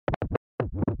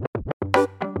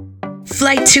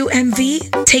Flight 2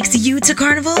 MV takes you to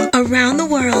Carnival around the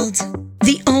world.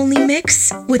 The only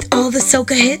mix with all the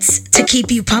soca hits to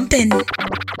keep you pumping.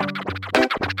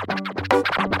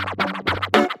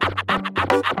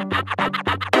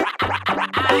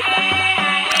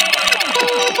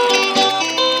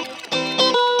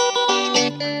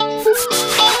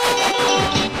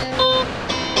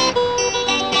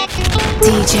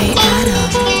 DJ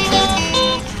Adam.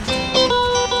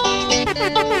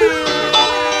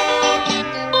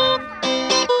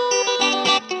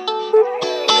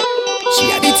 She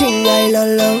had the thing I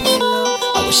love.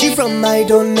 How was she from? I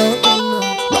don't know.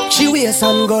 Rock she waist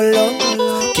and go low.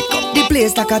 Kick up the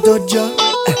place like a dojo.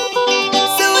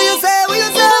 Say what you say, what you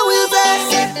say, what you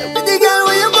say. Pretty girl,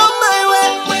 when you come my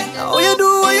way. How you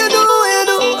do, what you do, what you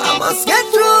do. I must get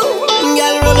through.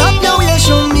 Girl, roll up now, you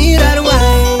show me that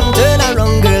wine. Turn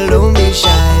around, girl, don't be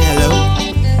shy. Hello,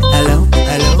 hello,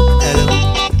 hello, hello.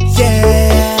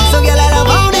 Yeah. So girl, I love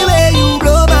how the way you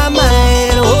blow my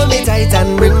mind. Hold me tight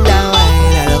and bring down.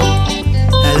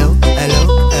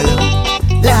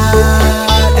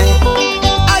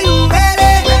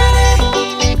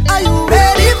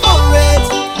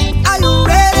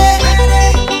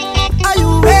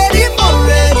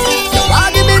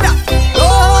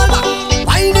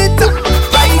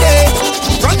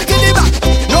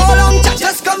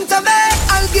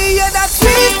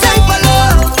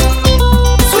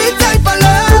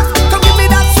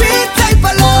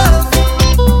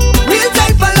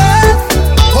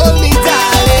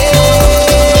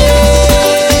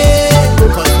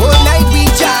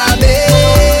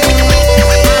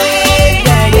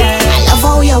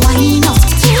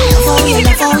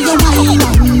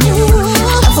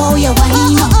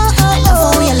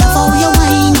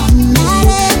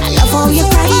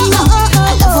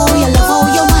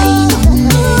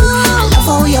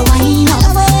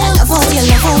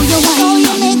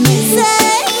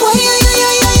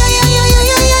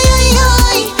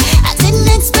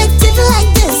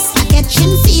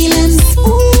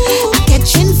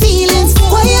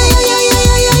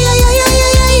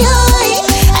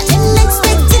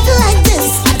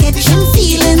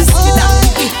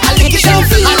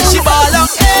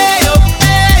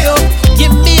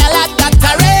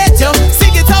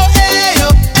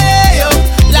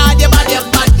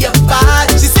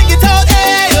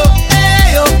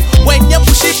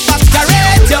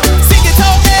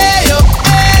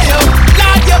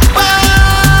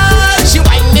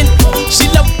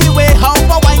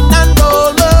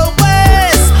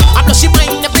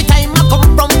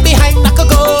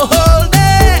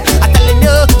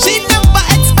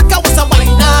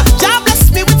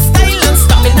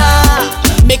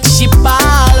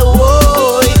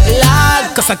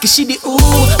 She the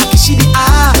ooh, she the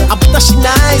ah, I put her she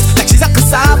nice, like she's a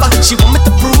cassava. She want me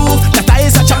to prove that I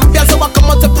is a champion, so I come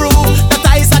out to prove that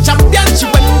I is a champion. She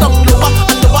went down lower,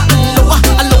 and lower, and lower,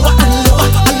 and lower, and lower,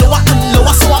 and lower, and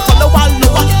lower. So I follow her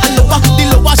lower, and lower. The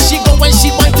lower she go when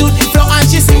she point to the floor and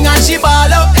she sing and she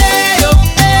ball out. Hey yo,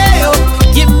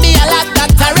 give me a lot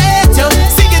that I rate yo.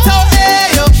 Sing it out,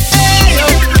 hey yo,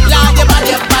 Lord your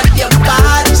body, your bad, your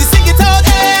bad. She sing it out,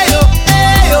 hey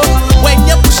yo, when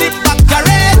you push it back.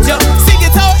 Sing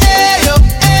it out, ayo,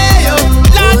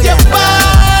 Lord your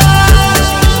bad.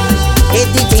 Hit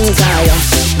the things higher.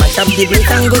 Mash up the place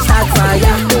and go start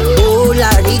fire. Oh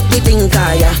Lord, hit the things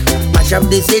higher. Mash up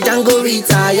the stage and go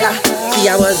retire. See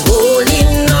I was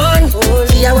holding on.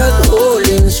 See I was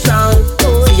holding strong.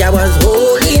 See I was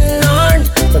holding on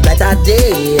for better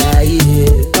day.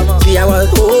 See I was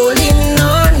holding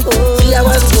on. See I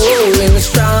was going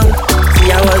strong.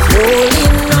 See I was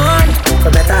holding on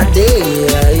for better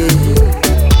day.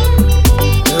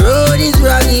 The road is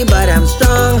rocky, but I'm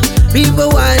strong. People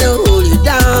wanna hold you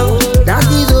down. That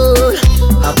is all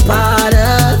a part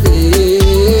of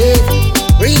it.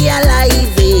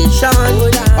 Realization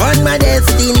on my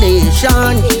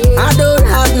destination. I don't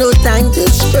have no time to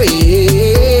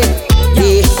stray.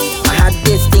 Yeah, I had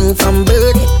this thing from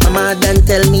birth. Mama done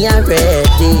tell me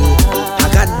already. I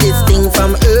got this thing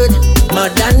from earth.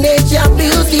 Mother nature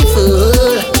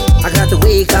beautiful. I got to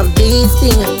wake up this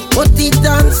thing, put it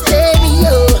on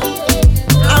stereo.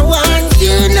 I want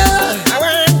you know,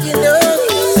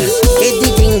 hit the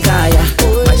thing higher.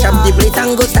 Mash up the plate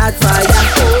and go start fire.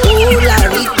 Oh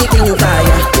Lord, hit the thing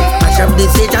higher. Mash up the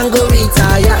stage and go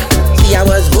retire. See I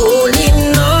was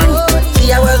holding on.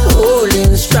 See I was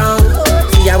holding strong.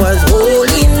 See I was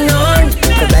holding on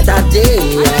for better day.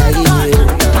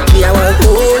 See I was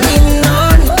holding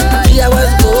on. See I was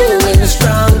going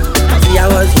strong. See I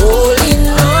was holding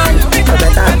on for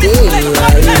better day.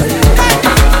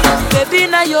 Baby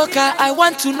Nayoka, I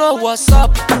want to know what's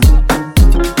up.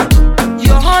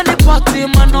 Your honey party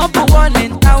man, number one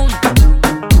in town.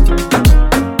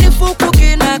 If you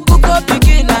cooking, I cook up,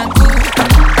 begin I cook.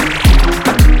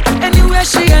 Anywhere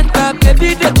she enter,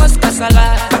 baby, they cause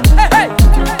casala. Hey, hey.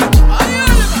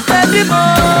 Baby mo,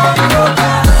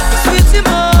 sweetie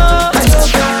mo,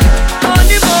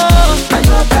 honey mo,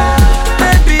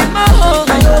 baby mo,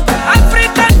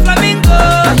 African flamingo,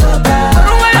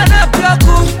 Rwanda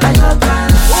pioku,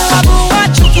 Uwabu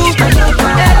wachuku,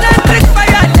 electric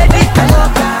fire lady,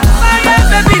 fire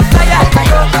baby fire,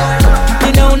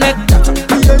 you know neck,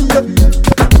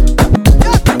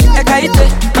 ekaite,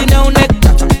 you know neck,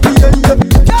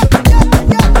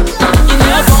 in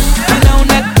your bum, you know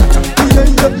neck.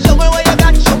 Show me what you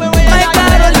got, show me what you got. My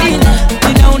Carolina,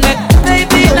 you know neck,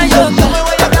 baby, now you show me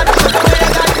what you got, show me what you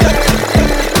got.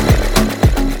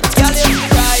 Girl, you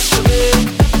right away.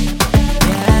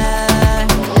 Yeah.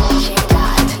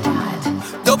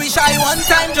 Don't be shy one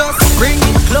time, just bring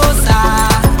it closer.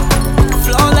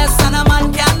 Flawless and a man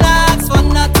can't ask for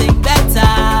nothing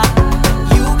better.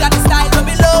 You got the style, let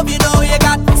me love, you know you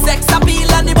got sex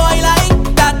appeal and the boy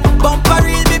like that. Bumper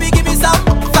real, baby, give me some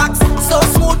facts. So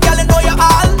smooth, girl, you know you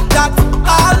all that,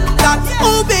 all that.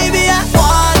 Oh, baby, I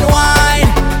want wine.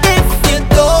 If you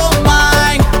don't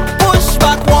mind, push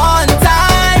back one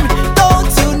time. Don't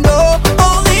you know,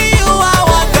 only you I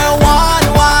want, girl, one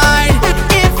wine.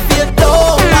 If you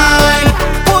don't mind,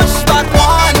 push back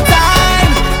one time.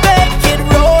 Make it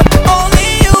roll, only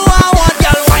you I want,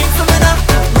 girl, wine for me now,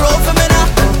 roll for me now.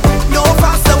 No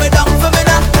faster, we down for me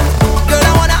now. Girl,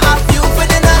 I wanna have you for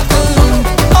dinner.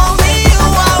 Only you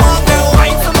I want, girl,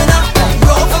 wine for me now,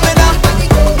 roll for me now.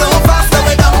 No faster,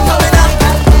 we down for me now.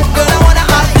 Girl, I wanna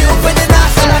have you for dinner.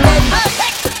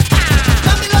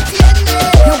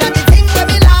 You got the thing where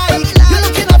we like. You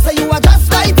looking up, so you are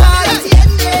just right right.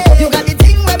 You got the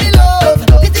thing where we love.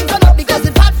 The thing turn up because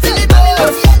it's hot till it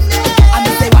blows. And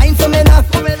me say wine for me now.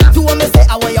 You want me say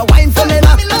I want you wine for me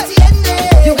now.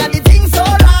 You got the thing so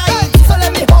right, so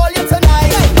let me hold you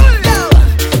tonight.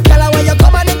 Girl, I want you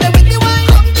come and hit me with the wine.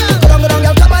 Go down,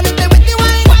 girl, come and hit me with the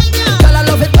wine. Girl, I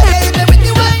love it when you hit me with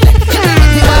the wine. Hit me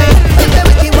with the wine, hit me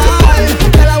with the wine.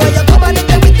 Girl, I want you come and hit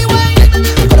me with the wine.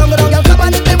 Go down, girl, come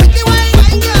and hit me with the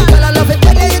wine. Girl, I love it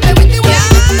when you hit me with the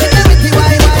wine. Hit me with the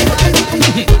wine.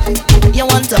 You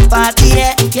want to party,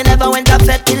 yeah? You never went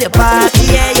upset till you party,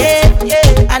 yeah, yeah,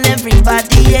 yeah. And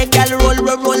everybody, yeah, girl,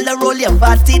 roll your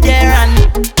body there, and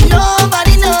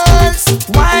nobody knows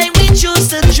why we choose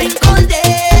to drink all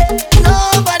day.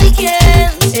 Nobody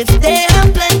cares if they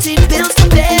have plenty bills to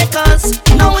pay, 'cause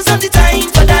now is not the time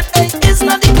for that. It's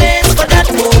not the place for that.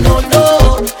 Oh no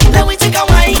no, then we take a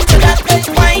wine to that,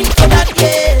 wine for that,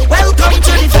 yeah. Welcome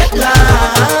to the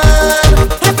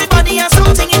Fetland. Everybody has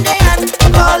something in their hand,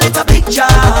 call it a big job.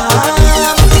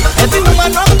 Every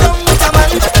woman run down with a man.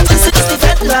 This is the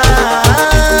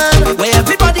Fetland, where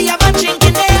everybody have a drink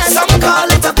in their hand. Some call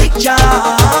it a big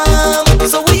job.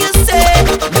 So what you say?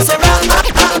 You say rah,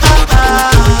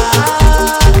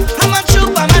 I'm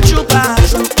a trooper.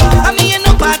 I'm here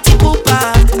no party pooper.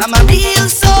 I'm a real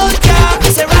soldier.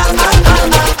 You say rah,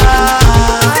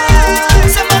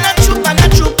 say man a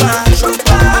trooper.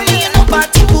 I'm here no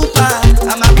party pooper.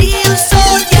 I'm a real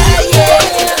soldier, yeah.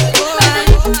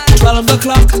 12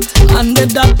 o'clock on the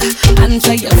dot.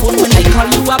 Answer your phone when I call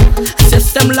you up.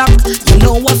 System lock, you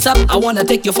know what's up. I wanna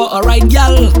take you for a ride,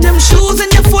 gal. Them shoes in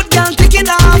your foot, gal, take it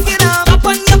off. Up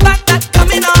on your back, that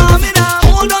coming off.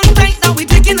 Hold on tight, now we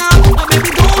taking off. Oh,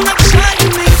 baby, don't act shy to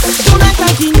me. Don't act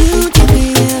like you new to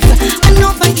this. I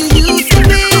know like you used to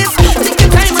this. Take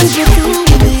your time and get through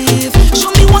with this.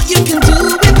 Show me what you can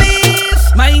do with this.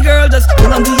 My girl, just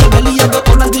hold on to your belly, you go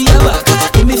hold on to your back.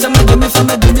 Give me some of that.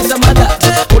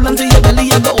 Hold on to your belly,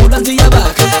 you go hold on to your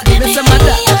back. Give me some of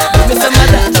that.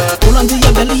 Hold on to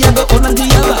your belly, you go hold on to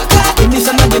your back. Give me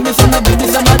some of that.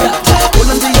 Hold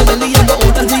on to your belly, you go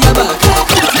hold on to your back.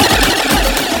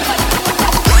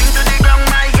 Wine to the ground,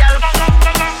 my girl.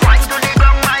 Wine to the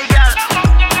ground, my girl.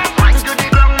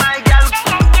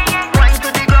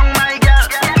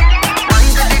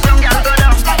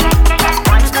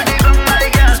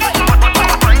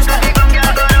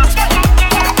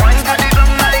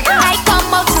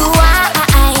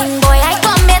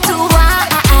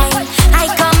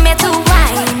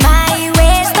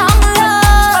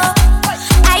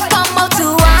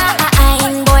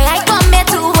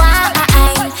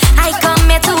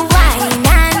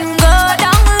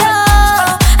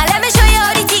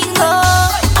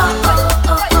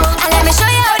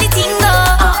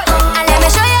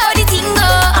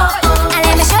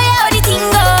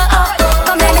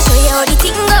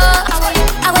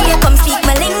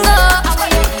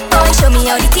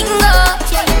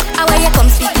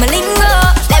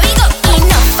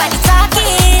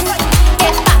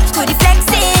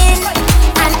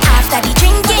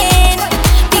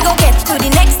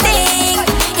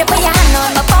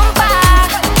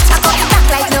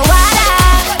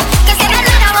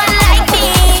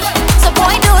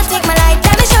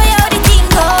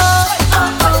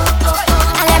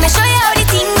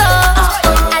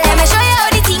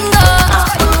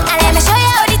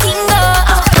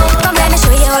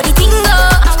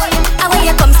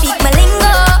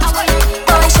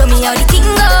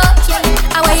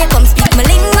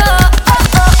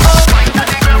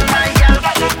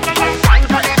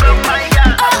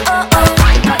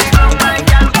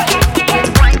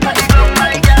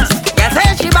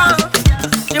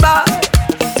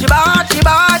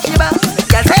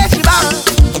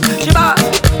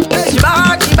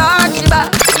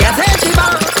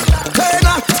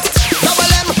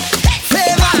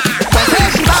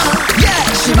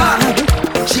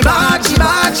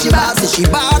 she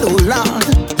bad, oh Lord.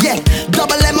 Yeah,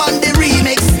 Double M on the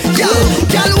remix. Yo,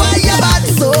 girl, why you bad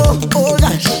so? Oh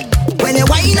gosh, when you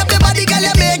wind up your body, girl,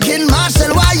 you're making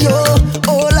Marshall. Why yo?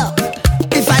 Oh Lord,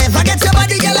 if I ever get your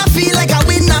body, girl, I feel like I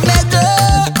win a medal.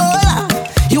 Oh Lord,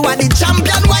 you are the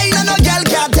champion. Wine and no girl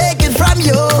can't take it from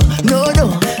you. No,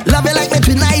 no, love you like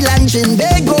between Island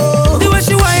Trinbago. The way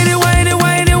she whine it, whine it,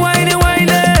 whine it, whine it, whine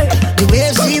it. The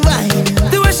way she whine,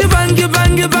 the way she bang it,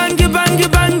 bang it, bang it, bang it,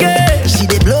 bang it. she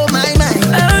dey blow my mind.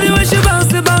 Oh, the way she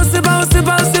bounce it, bounce it, bounce it,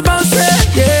 bounce it, bounce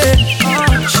it. Yeah,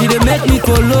 she dey make me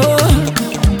go low.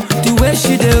 The way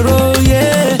she dey roll,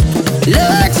 yeah.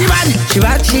 Look, she bad, she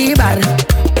bad, she bad.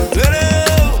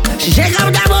 She shake up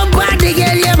that bum body,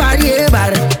 girl, yeah bad, yeah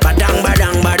bad. Badang,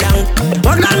 badang, badang.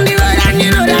 Walk down the road and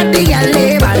you know that the girl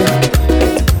yeah bad.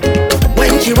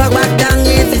 When she walk back down,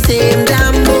 it's the same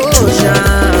damn motion.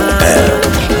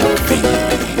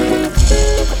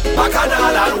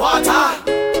 Bacchanal and water,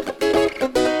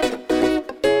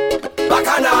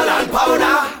 Bacchanal and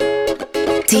powder,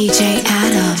 DJ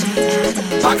Adam.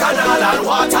 Bacchanal and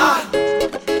water,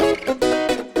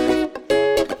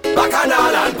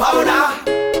 Bacchanal and powder.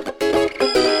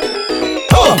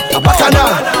 A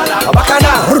bacchanal, a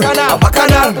bacchanal, a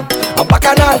bacchanal, a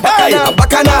bacchanal, hey, a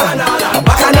bacchanal, a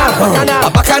bacchanal, a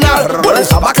bacchanal, what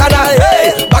is a bacchanal?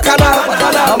 Hey, bacchanal,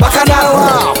 a bacchanal,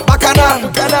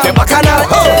 bacchanal, a bacchanal,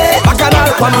 oh, bacchanal,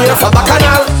 come here for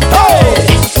bacchanal. Hey,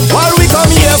 what we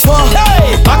come here for?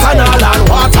 Hey, bacchanal and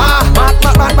water.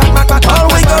 All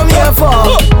we come here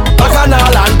for?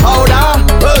 Bacchanal and powder.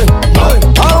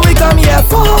 All we come here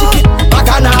for?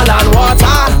 Bacchanal and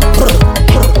water.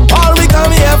 All we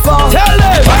come here for? Tell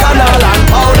them Bacchanal and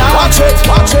powder. Watch it,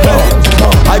 watch it.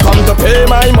 I come to pay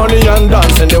my money and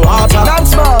dance in the water.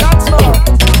 Dance more, dance more.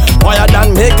 Why I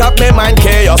done make up my mind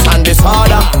chaos and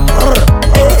disorder.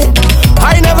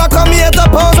 I never come here to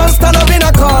pose and stand up in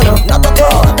a corner. Not at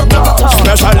all, not at all.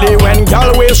 Especially when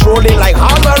girl waist rolling like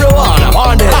hot marijuana.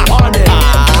 On it.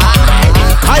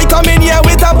 I come in here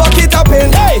with a bucket of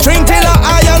paint. Drink till the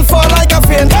iron fall like a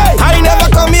fiend. I never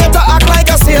come here to act like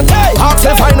a saint. Ask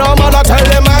if I know man, I tell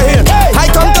them I hate. I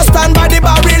come to stand by the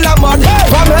barrel of mud.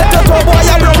 From head to toe, boy,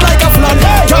 I run like a flood.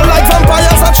 Just like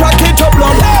vampires attracted to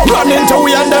blood. Run into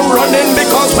we and them running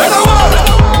because we're the one.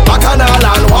 Bacchanal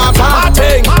and water.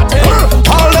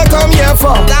 All they come here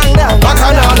for.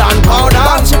 Bacchanal and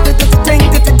powder.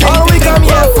 All we come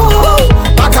here for.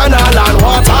 Bacchanal and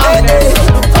water.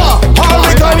 All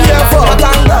we come here for.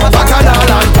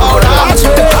 Bacchanal and powder.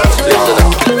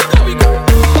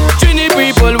 Trini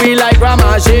people, we like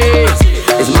Ramage.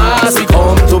 It's mass we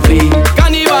come to play.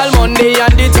 Carnival Monday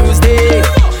and the Tuesday.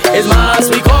 It's mass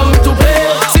we come to play.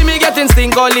 See me getting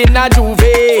stink all in a Juve.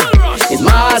 It's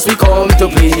mass we come to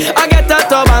play. I get a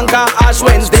Tabanka Ash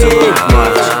Wednesday.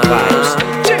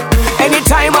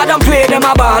 Anytime I don't play them,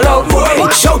 I ball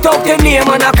out. Shout out the name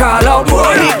and I call out.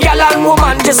 Big girl and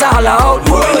woman just all out.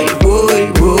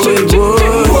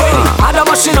 I don't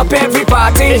machine up every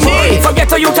party. Forget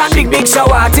to youth and big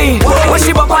shawati. When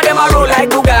she bump on them, I roll like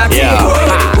Bugatti.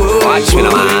 Watch me,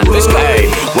 man, this play.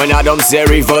 When I don't say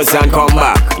reverse and come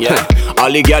back,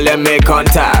 all the girl them make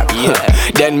contact.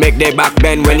 Then make their back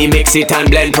bend when he mix it and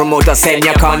blend. Promoter send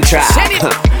your contract.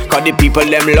 Cause the people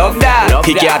them love that.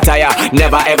 He can't tire,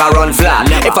 never ever run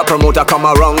flat. If a promoter come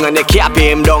around and they can't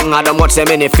pay him down, I don't watch them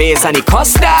in the face and he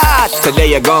cuss that.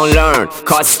 Today you gon' learn,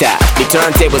 cuss that. The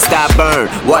turntable start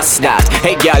burn, what's that?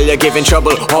 Hey girl, you're giving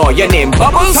trouble, oh your name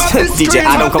Bubbles? DJ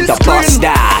I don't come to bust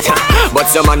that.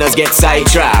 But some others get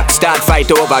sidetracked. Start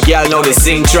fight over girl, now they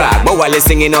sing track. But while they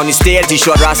singing on the stage, he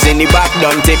short ass in the back.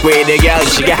 Don't take away the girl,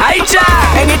 she get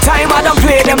hijacked. Anytime I don't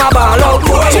play them, I ball out.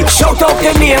 Shout out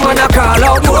the name and I call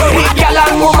out. Girl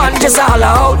and woman just all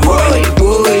out.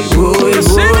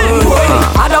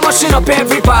 I don't machine up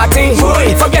every party.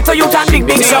 Forget to youth and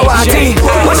big shawati.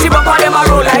 When she bump on them, I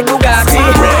roll like Bugatti.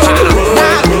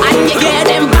 And you get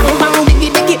them bang bang diggy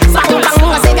diggy, bang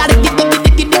bang I say gotta diggy diggy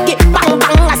diggy diggy, bang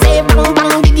bang I say bang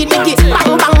bang diggy diggy,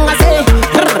 bang bang I say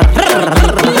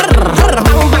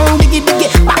bang bang diggy diggy,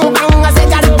 bang bang I say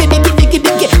gotta diggy diggy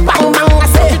diggy, bang bang I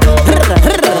say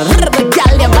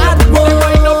girl you bad boy,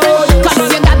 'cause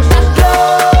you got that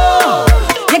glow,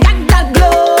 you got that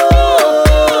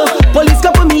glow. Police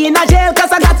come put me in a jail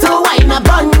 'cause I got to wine up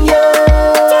on you.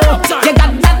 You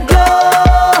got that glow,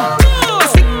 I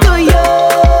stick to you.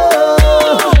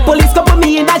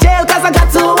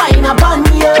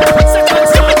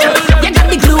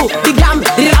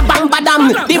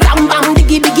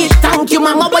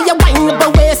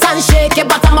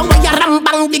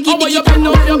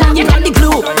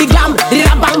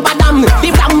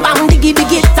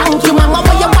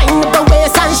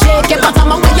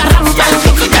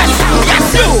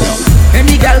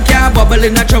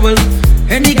 trouble.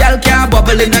 Any gal can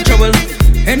bubble in a trouble.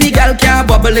 Any gal can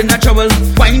bubble in a trouble.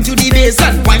 Wine to the bass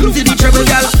and wine to the treble,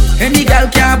 gal. Any gal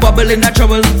can bubble in a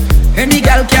trouble. Any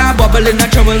gal can bubble in a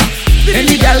trouble.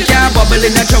 Any gal can bubble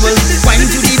in a trouble. Wine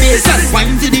to the bass and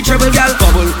wine to the treble, gal.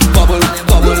 Bubble, bubble,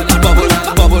 bubble, bubble,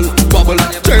 bubble, bubble.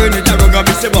 Turn it around and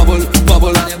me say bubble,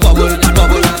 bubble, bubble,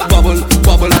 bubble, bubble,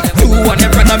 bubble. You want your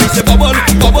friend and me say bubble,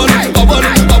 bubble, bubble,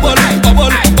 bubble,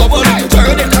 bubble, bubble.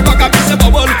 Turn it around and me say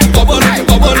bubble, bubble,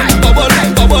 bubble, bubble,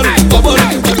 bubble, bubble.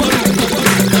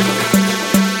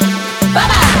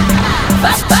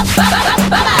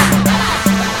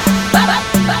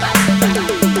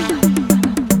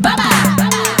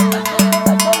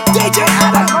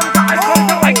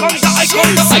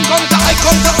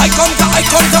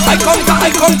 I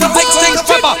come to fix things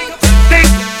forever. Tick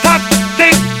tock,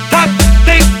 tick tock,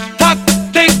 tick tock,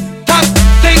 tick tock,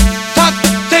 tick tock,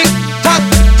 tick tock,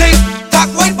 tick tock.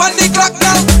 Wait for the clock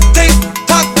now. Tick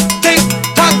tock, tick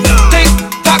tock, tick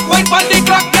tock. Wait for the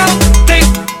clock now. Tick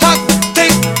tock,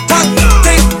 tick tock,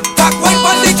 tick tock. Wait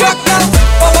for the clock now.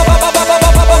 Bubble, bubble, bubble,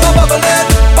 bubble, bubble, bubble,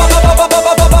 bubble, bubble,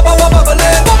 bubble, bubble, bubble,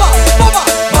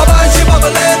 bubble, and she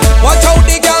bubbling. Watch out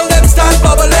the girl them start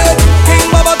bubbling. King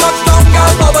Bubba touchdown,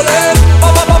 girl bubbling.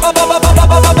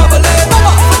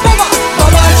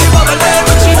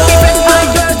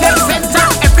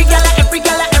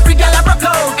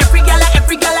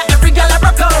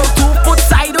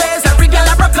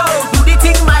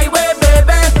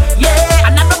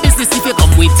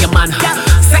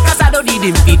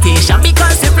 Invitation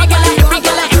because every girl broke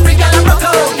out. Every girl broke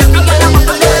out.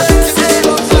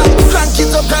 Crank it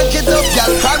up,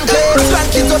 girl,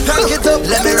 crank it up,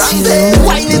 let me rock it.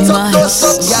 Wind it up, toss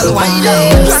up, girl, wind it.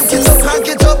 Crank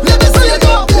it up, let me see you go.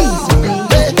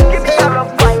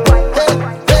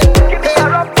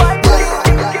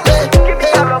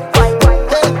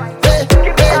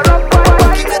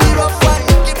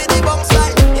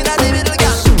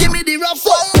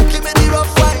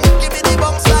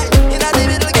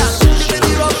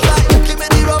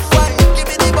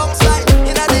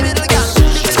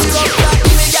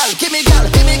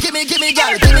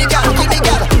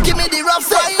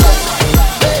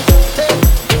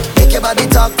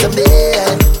 Talk to me.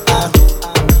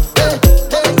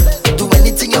 Do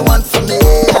anything you want from me.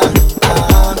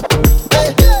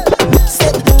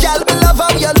 Said, girl, me love how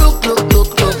you look.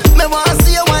 Me wanna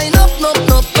see you wind up.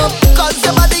 Cause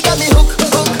your body got me hook.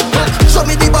 Show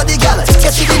me the body, girl.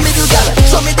 Get to the middle, girl.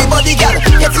 Show me the body, girl.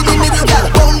 Get to the middle, girl.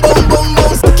 Boom, boom, boom,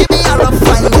 boom. Give me a rough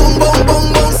fine. Boom, boom,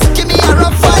 boom, boom. Give me a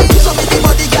rough fine. Show me the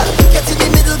body, girl. Get to the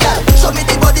middle, girl. Show me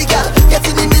the body, girl. Get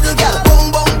to the middle, girl.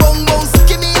 Boom, boom, boom, boom.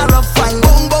 Give me a rough fine.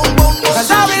 Boom, boom, boom, boom. Cause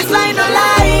I always lie, no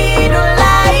lie, no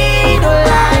lie, no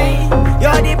lie.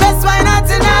 You're the best one out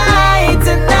tonight.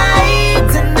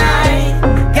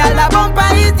 Girl, the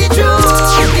bumper is the truth.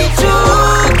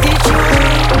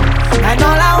 And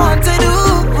all I want to do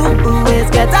is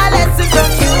get a lesson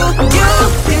from you.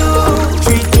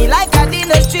 Treat me like a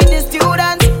dealer, treat the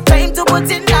students. Time to put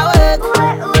in the work.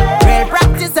 Real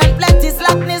practice and plenty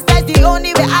slackness, that's the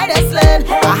only way I just learn.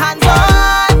 A hands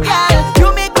on, girl. You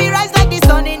make me rise like the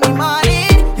sun in the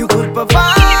morning. You could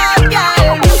perform,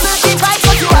 girl. You certified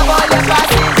cause you have all your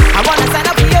classes. I wanna sign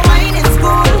up for your whining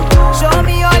school. Show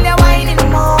me all your whining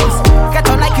moves. Get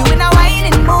on like you in a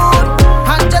whining mood.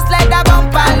 And just let that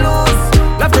bumper loose.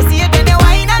 Love to see it when you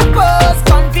whine and pose.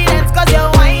 Confidence cause you're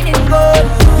whining good.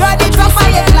 You're the drop of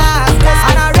your class.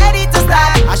 And I'm ready to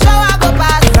start. I show I go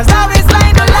past. Cause I always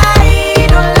lie, no lie,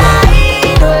 no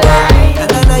lie, no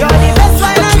lie. You're the best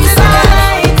one on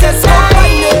tonight.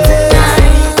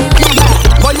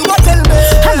 But you want tell me.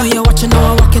 I know you're watching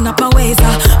how I'm walking up my ways.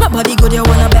 My body good, you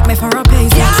wanna bet me for a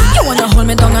pace. You wanna hold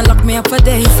me down and lock me up for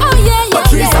days. Oh yeah, But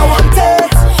Teresa want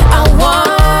it. I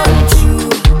want you,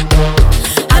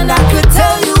 and I could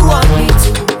tell you want me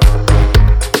to.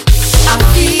 I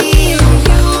feel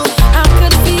you, I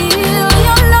could feel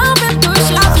your love and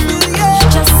pushing through.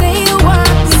 Just say you want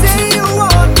me,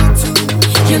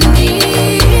 you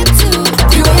need to.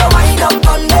 You wanna wind up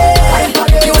on me.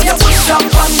 You wanna push up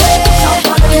on me.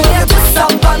 You wanna twist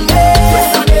up on me.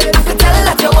 I could tell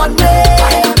that you want me.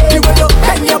 You wanna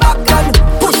bend your back and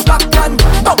push back and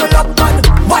bubble up and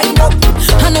wind up.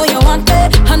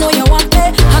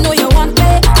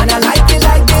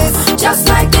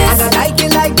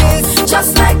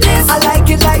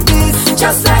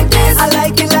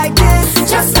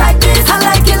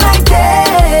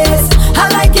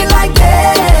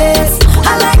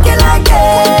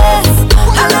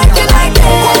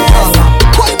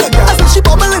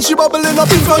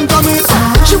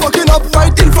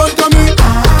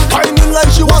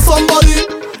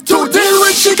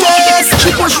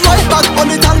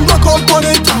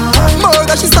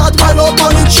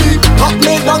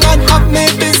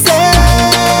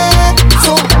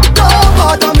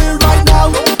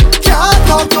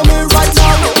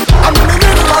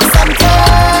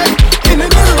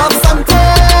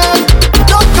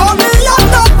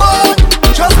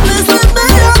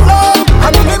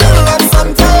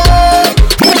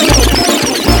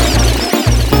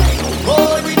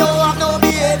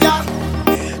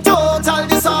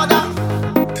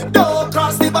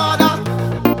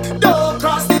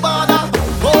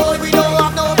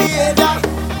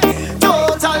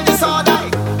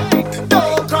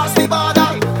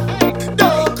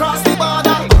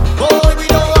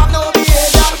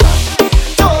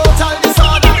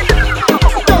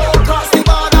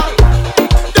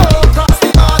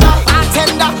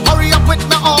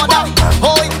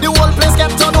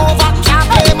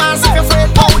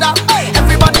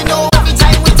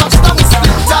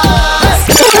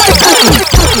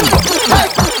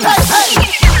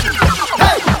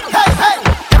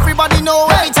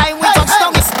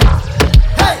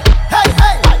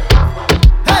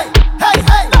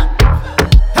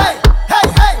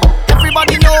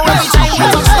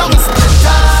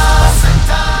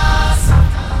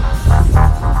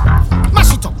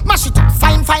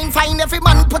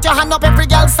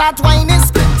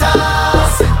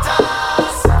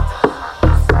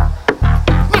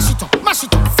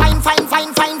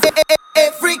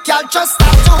 Y'all just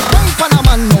start to wine pan a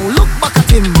man now, look back at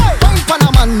him. Wine pan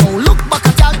a man now, look back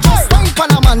at y'all. Just wine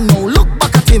pan a man now, look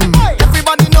back at him.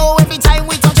 Everybody know every time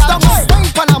we touch down.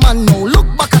 Wine pan a man now, look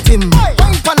back at him.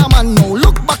 Wine pan a man now,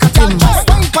 look back at him.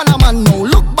 Wine pan a man now,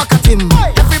 look back at him.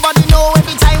 Everybody know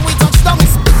every time we touch down.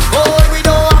 Oh, we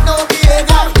don't have no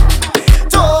behavior.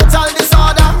 Total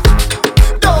disorder.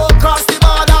 Don't cross the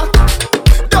border.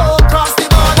 Don't cross the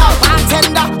border.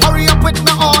 Bartender, hurry up with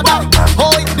my order.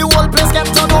 Oh, the whole place get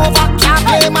turned over. Can't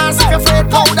play mass if you're afraid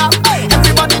powder.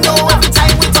 Everybody know every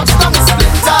time we touch down.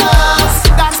 Splitters,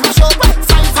 dance my show.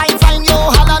 Fine, fine, fine,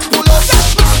 yo, Holland pull up.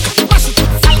 Mash it,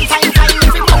 fine, fine, fine.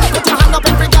 Everybody put your hand up,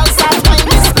 every girl start fine.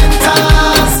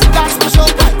 Splitters, dance my show.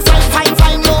 Fine, fine,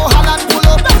 fine, yo, Holland pull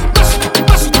up.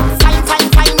 Mash it, fine, fine,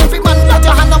 fine. Everybody put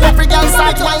your hand up, every girl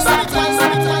start fine.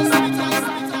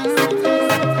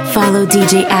 Follow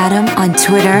DJ Adam on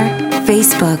Twitter,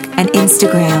 Facebook, and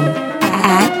Instagram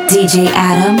at DJ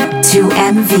Adam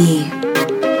 2MV.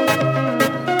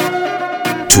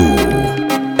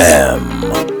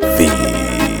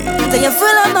 2MV. So you're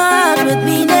full of mad with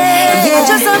me now. I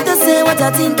just have to say what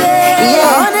I think.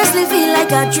 I honestly feel like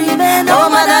I'm dreaming. Oh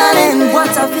my darling,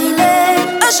 what a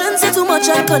feeling. I shouldn't say too much,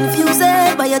 I'm confused,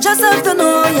 but you just have to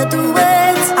know you do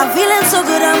it. I'm feeling so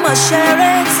good, I must share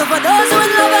it. So for those who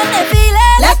in love and they feel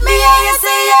it, let me hear you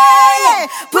say yeah, yeah.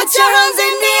 Put your hands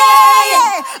in the air,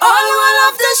 yeah. All who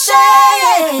love to share,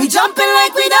 yeah. We jumping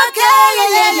like we don't care,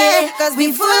 yeah, yeah, yeah. Cause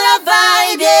we full of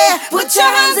vibe, yeah. Put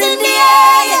your hands in the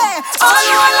air, yeah. All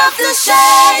who love to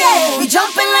share, yeah. We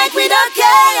jumping like we don't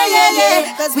care, yeah, yeah,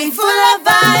 yeah. Cause we full of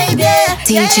vibe, yeah.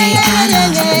 DJ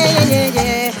Adam.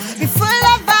 Yeah. We full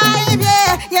of vibe,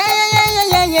 yeah. Yeah.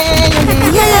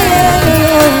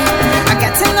 I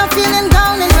got enough feeling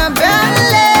down in my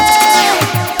belly.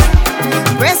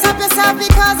 Brace up yourself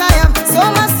because I have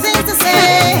so much things to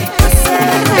say.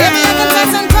 Baby, I can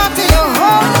text and talk to you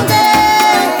all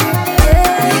day.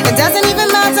 It doesn't even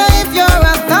matter if you're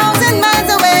 1,000 miles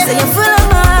away. So you're full of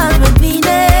mad with me,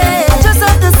 I just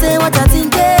have to say what I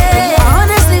think. I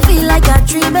honestly feel like I'm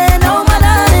dreaming. Oh my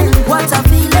darling, what a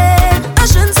feeling. I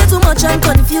shouldn't say too much, I'm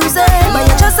confused, but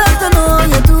you just have to know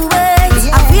you do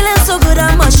it. I'm feeling so good,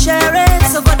 I must share it.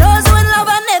 So for those who in love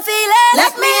and they feel it,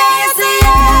 let me hear you say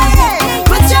yeah, yeah.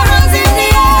 Put your hands in the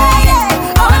air,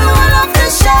 yeah. All who love to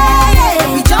share, yeah.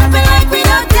 We jumping like we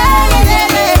don't care,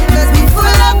 yeah, yeah. Cause we full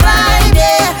of vibe,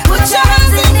 yeah. Put your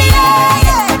hands in the air,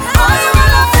 yeah. All who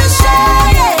love to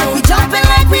share, yeah. We jumping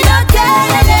like we don't care,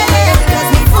 yeah, yeah. Cause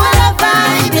we full of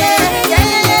vibe, yeah.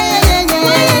 Yeah.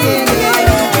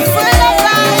 We full of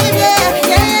vibe, yeah.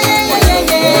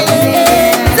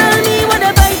 Tell me what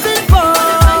they're fighting for,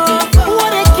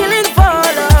 what they're killing for,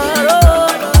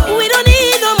 Lord. We don't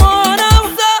need no more now,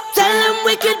 so tell them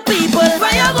wicked people,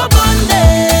 fire go burn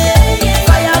them,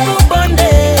 fire go burn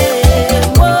them.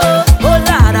 Whoa, oh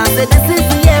Lord, I said this is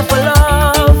the year for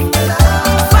love.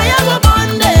 Fire go burn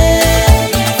them,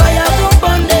 fire go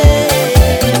burn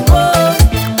them. Whoa,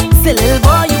 say little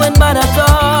boy you ain't bad at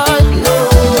all. No,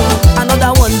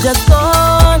 another one just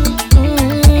gone.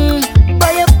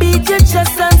 By your beat your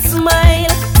chest and smile,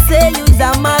 say you's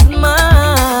a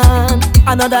madman.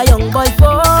 Another young boy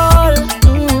fall.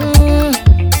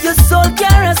 Your soul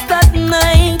can't rest at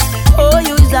night. Oh,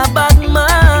 you's a bad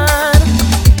man.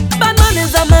 Bad man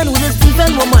is a man who just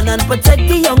defend woman and protect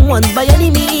the young ones by any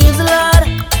means, Lord.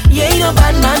 You ain't no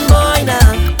bad man, boy,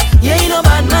 now. You ain't no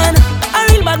bad man. A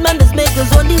real bad man just make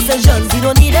his own decisions. He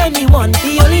don't need anyone,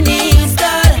 he only needs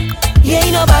God. You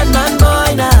ain't no bad man,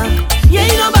 boy, now. You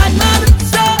ain't no bad man.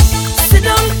 So, sit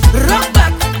down, rock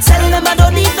back. Tell them I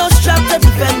don't need no strap to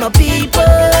defend my people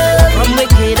from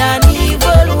wicked and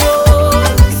evil. Whoa.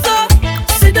 So,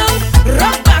 sit down,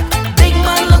 rock back. Big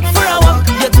man, look for a walk.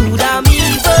 You're too damn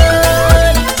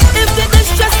evil. If they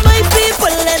distress my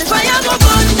people, then fire go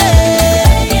burn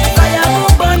them. Fire go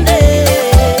burn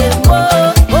them.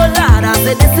 Whoa, oh Lord, I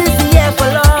said this is the year for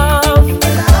love.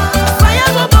 Fire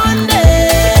go burn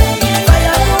them.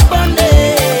 Fire go burn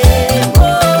them.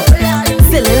 Whoa,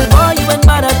 say little boy you ain't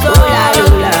bad at all.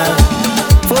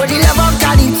 For the love of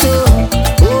Calypso,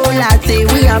 oh Lord, say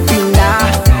we are pinda.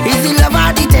 Is the love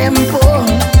of the tempo, oh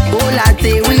Lord,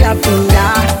 say we are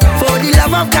pinda. For the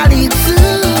love of Calypso,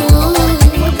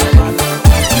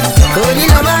 for the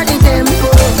love of the tempo.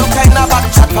 No kind of back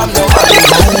chat from nobody.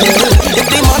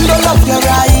 If the man don't love you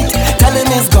right, tell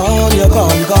him he's gone, you're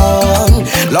gone, gone.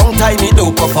 Long time he do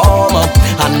perform,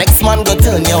 and next man go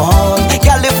turn you on.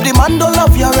 Girl, if the man don't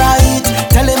love you right,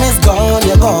 tell him he's gone,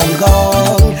 you're gone,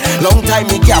 gone. Long time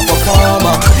he can't perform,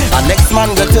 and next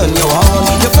man go turn you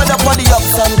on. You fed up on the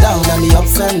ups and down and the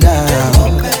ups and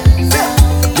down.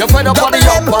 You fed up on the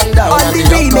up and down. On the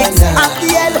remix at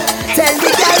the end. Tell the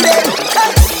girl then.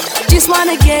 Just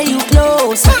wanna get you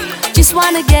close. Just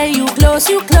wanna get you close,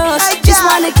 you close. Just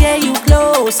wanna get you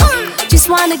close. Just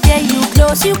wanna get you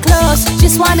close, you close.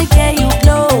 Just wanna get you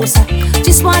close.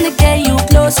 Just wanna get you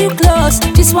close, you close.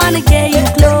 Just wanna get you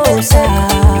closer.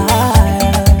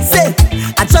 Say,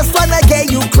 I just wanna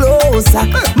get you closer.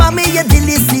 Mommy, you're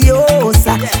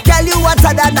deliciosa. Girl, you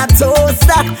hotter than a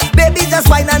toaster. Baby, just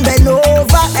wine and bend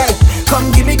over. Hey,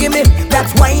 come give me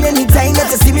that wine anytime that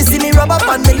you see me rub up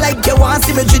on me like you want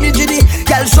see me ginny.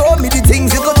 Girl, show me the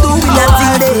things you could do in your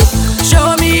day.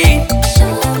 Show me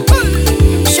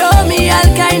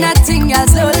all kind of thing as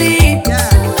slowly.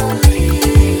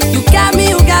 You got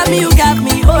me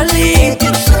holy.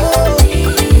 Don't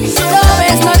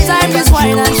waste no time, just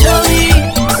wine and show me.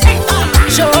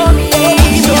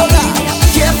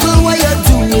 Careful what you're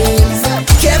doing.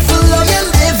 Careful how you're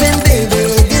living, baby.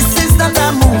 This is not a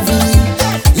movie.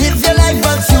 Live your life,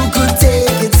 but you could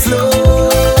take it slow.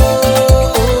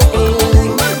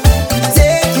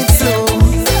 Take it slow.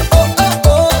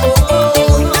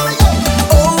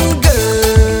 Oh,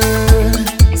 girl.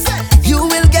 You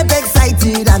will get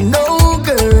excited, I know,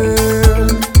 girl.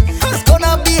 It's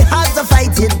gonna be hard to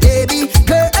fight it, baby.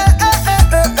 Girl,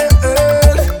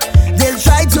 they'll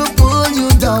try to pull you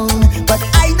down, but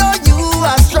I know you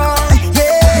are strong.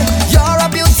 Yeah, you're a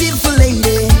beautiful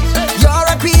lady. You're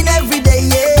a queen every day.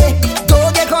 Yeah,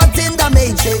 don't get caught in the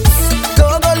matrix.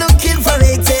 Don't go looking for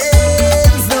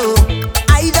ratings. No,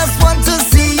 I just want to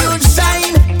see you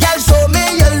shine. Girl, show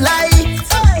me your light.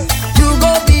 You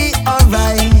gon' be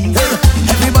alright.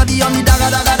 Everybody on the daga.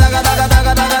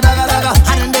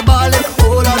 And they ballin',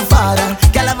 hold on, father.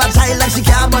 Girl have a child like she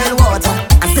can't boil water,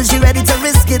 and still she ready to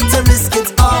risk it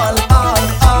all.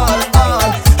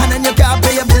 And then you can't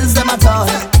pay your bills them at all.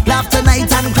 Laugh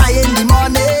tonight and cry in the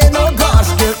morning. Oh gosh,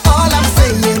 girl, all I'm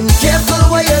saying, careful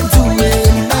what you're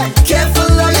doing. Careful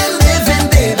how you're living,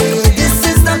 baby. This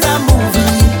is not a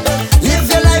movie. Live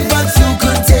your life, but you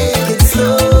could take it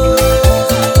slow.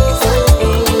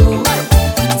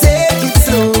 Take it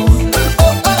slow.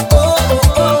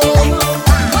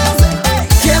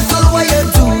 Careful what you're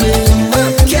doing.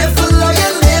 Careful how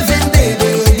you're living,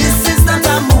 baby. This is not a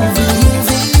movie.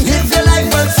 Live your life,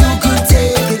 but you could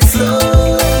take it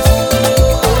slow.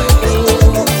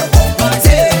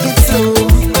 Take it slow.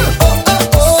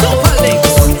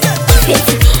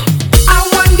 I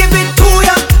want give it to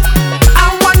ya. I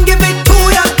want give it to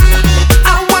ya. I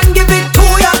want give it to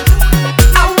ya.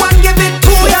 I want give it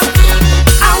to ya.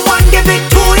 I want give it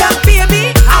to ya,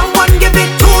 baby. I want give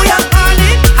it to ya,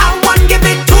 honey. I want give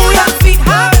it to ya,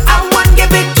 sweetheart. I want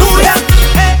give it to ya.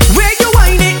 Where you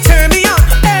whine it, turn me on.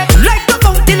 Like a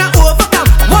fountain I overcome.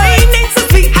 Whining so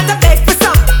sweet, had to beg for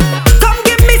some. Come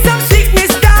give me some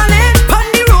sweetness, darling. Pon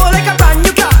the roll like a brand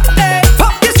new car.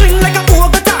 Pop your string like a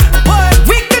Bogota.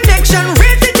 Weak connection,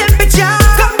 raise the temperature.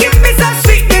 Come give me some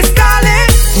sweetness, darling.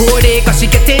 Hold it, cause she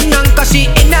getting on, cause she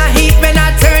in a heat when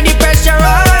I turn the pressure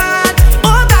on.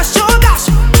 Oh gosh,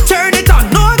 turn it on.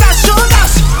 Oh gosh.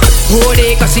 Hold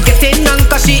it, cause she getting on,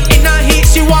 cause she in a heat.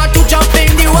 She want to jump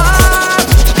in the water.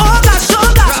 Oh gosh,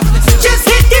 just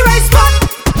hit the right spot.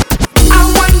 I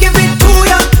want give it to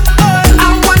ya.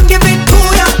 I want give it to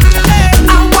ya.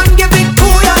 I want give it to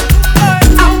ya.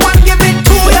 I want give it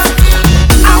to ya.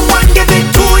 I want give it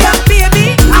to ya,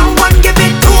 baby. I want give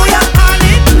it to ya,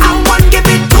 honey. I want give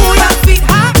it to ya,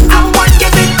 sweetheart. I want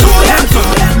give it to ya.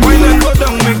 Why not go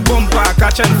down, make bumper,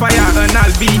 catch on fire, and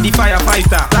I'll be the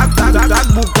firefighter. That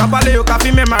book, kabale yo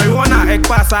kafi me marijuana, ek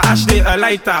pasa ashde a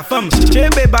lighter. Fem,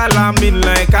 chebe bala min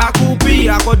like a kupi,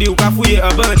 akodi yo kafuye a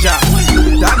banja.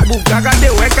 That book, kagade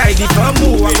weka di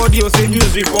famu, akodi yo se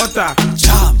news reporter.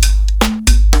 Jam.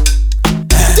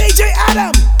 DJ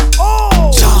Adam.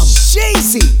 Oh,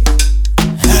 Shazy.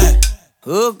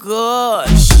 Oh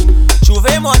gosh,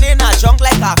 Juve money in a junk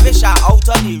like a fish out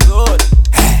on the road.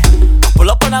 I pull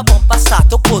up on a bumper, start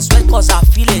to post sweat cause I'm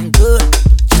feeling good.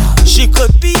 She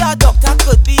could be a doctor,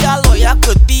 could be a lawyer,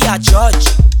 could be a judge.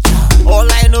 All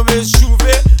I know is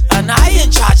Juve, and I in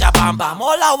charge of Bam Bam.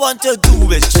 All I want to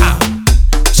do is jam.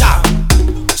 Bam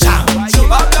Bam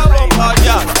bumper,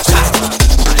 yeah.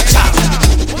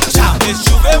 Jam. It's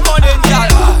Juve money, yeah.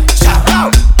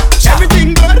 Jam.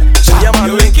 Everything good? Yeah, man,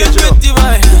 You wicked with the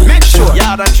man. Make sure.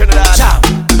 Yeah, that Trinidad. Jam.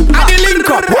 And the link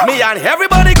up. Me and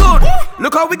everybody good.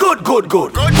 Look how we good.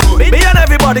 Me and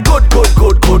everybody good.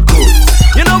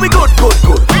 You know we good.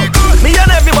 Me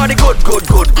and everybody good.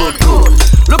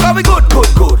 Look how we good.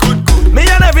 Me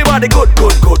and everybody good.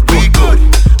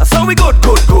 So we good.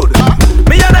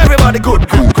 Me and everybody good.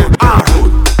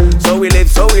 So we live.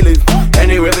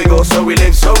 Anywhere we go, so we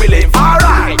live.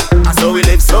 Alright.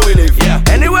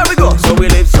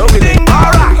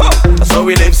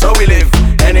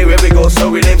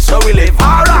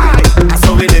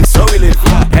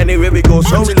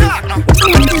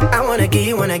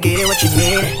 wanna get it what you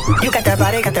need. You got that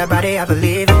body, I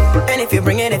believe it. And if you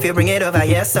bring it over,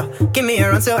 yes, so give me a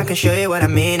run so I can show you what I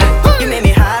mean. You make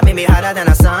me hot, make me hotter than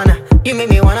a sauna. You make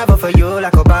me wanna vote for you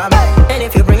like Obama. And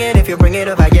if you bring it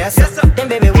over, yes, so then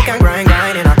baby we can grind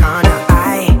in our corner.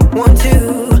 I want to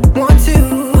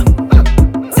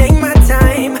take my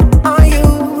time on you.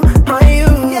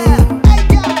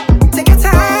 Take your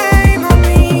time on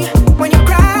me when you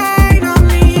grind on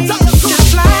me.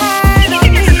 Just slide on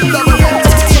me.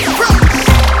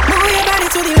 Move your body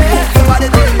to the left,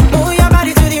 move your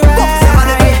body to the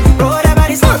right. Roll that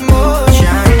body slow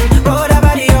motion, roll that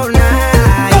body all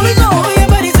night. Move your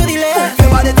body to the left,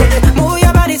 move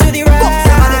your body to the right.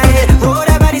 Roll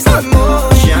that body slow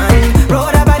motion,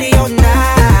 roll that body all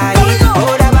night.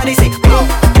 Roll that body say, roll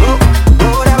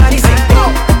that body say,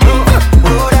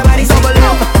 roll that body say,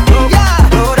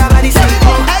 roll that body say.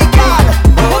 Hey girl,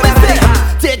 what me say?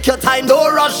 Take your time,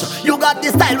 don't rush. You got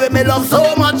this style with me love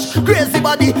so much. Crazy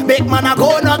body, make man a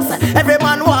go nuts. Every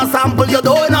man wants sample your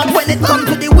donut. When it comes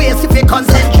to the waist, if you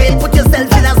concentrate, put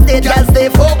yourself in a state, girl, stay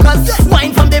focused.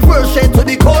 Wine from the first shade to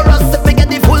the chorus. If we get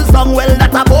the full song, well,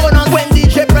 that's a bonus. When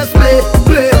DJ press play,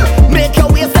 make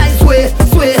your waistline sway.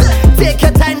 Take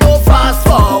your time, don't fast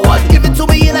forward. Give it to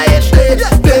me in a HD.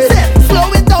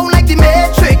 Slow it down like the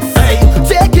Matrix.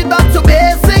 Take it back to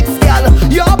basics, girl.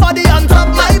 Your body on top,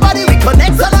 my body, we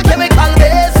connect on a chemical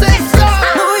basis.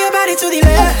 Move your body to the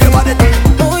left,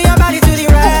 move your body to the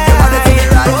right.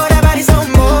 Roll that body slow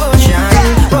motion,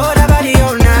 roll that body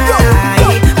all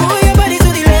night. Move your body to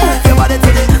the left,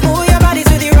 move your body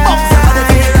to the right.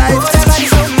 Roll that body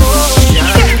slow motion,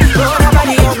 roll that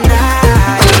body all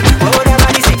night. Roll that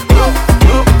body say,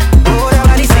 roll that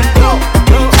body say,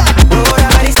 roll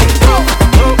that body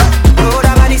say, roll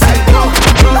that body say,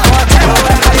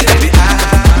 Baby,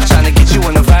 I'm tryna get you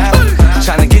on the vibe,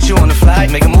 tryna get you on the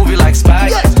flight, make a movie like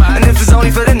Spike. And if it's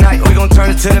only for the night, we gon' turn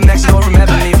it to the next. You'll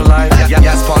remember me for life.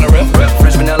 Yeah, spawn a rip,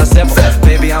 fresh vanilla sip.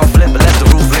 Baby, I don't flip, but let the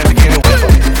roof in begin to whip.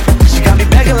 She got me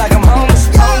begging like I'm homeless.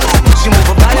 She move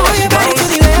her body like she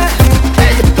boneless.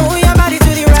 move your body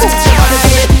to the right.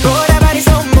 Roll that body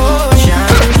slow motion,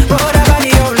 roll that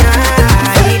body all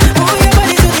night. Move your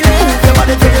body to the left,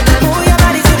 move your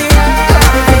body to the right.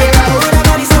 Roll that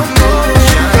body slow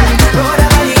motion, roll that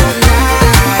body all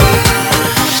night.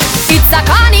 It's a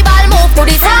carnival, move to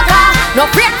the soca. No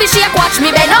break the shake, watch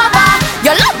me bend over.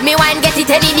 You love me wine, get it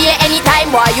any day, anytime,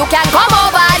 boy. You can come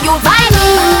over, you vibe.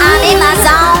 I'm in my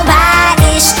zone,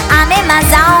 badish. I'm in my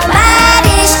zone,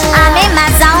 badish. I'm in my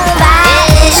zone,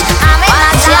 badish. I'm in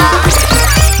my zone.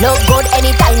 Look good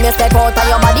anytime you step out and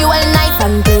your body well nice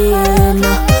and clean.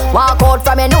 Walk out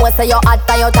from your nose, say you're hot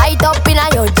and you're tight up in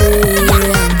your jeans.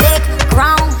 Thick,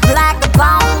 grown, black,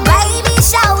 bone, baby,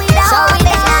 show it off. Show it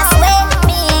off. I swear,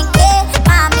 me and kid,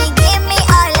 mommy, give me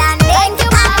all I need.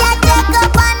 I can't take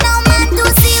up on no man to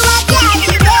see what y'all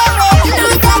be doing. You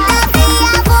take the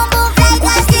via, boom, boom, fly,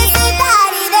 cause this is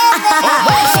daddy,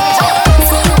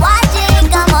 see you watching,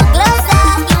 come on closer.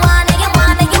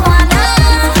 You wanna.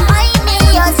 Find me,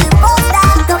 you're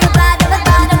superstar. Come and bad.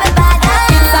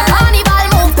 It's a carnival,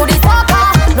 move to the soca.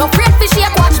 No break the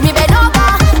shake, watch me bend over.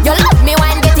 You love me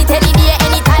wine, get it any day.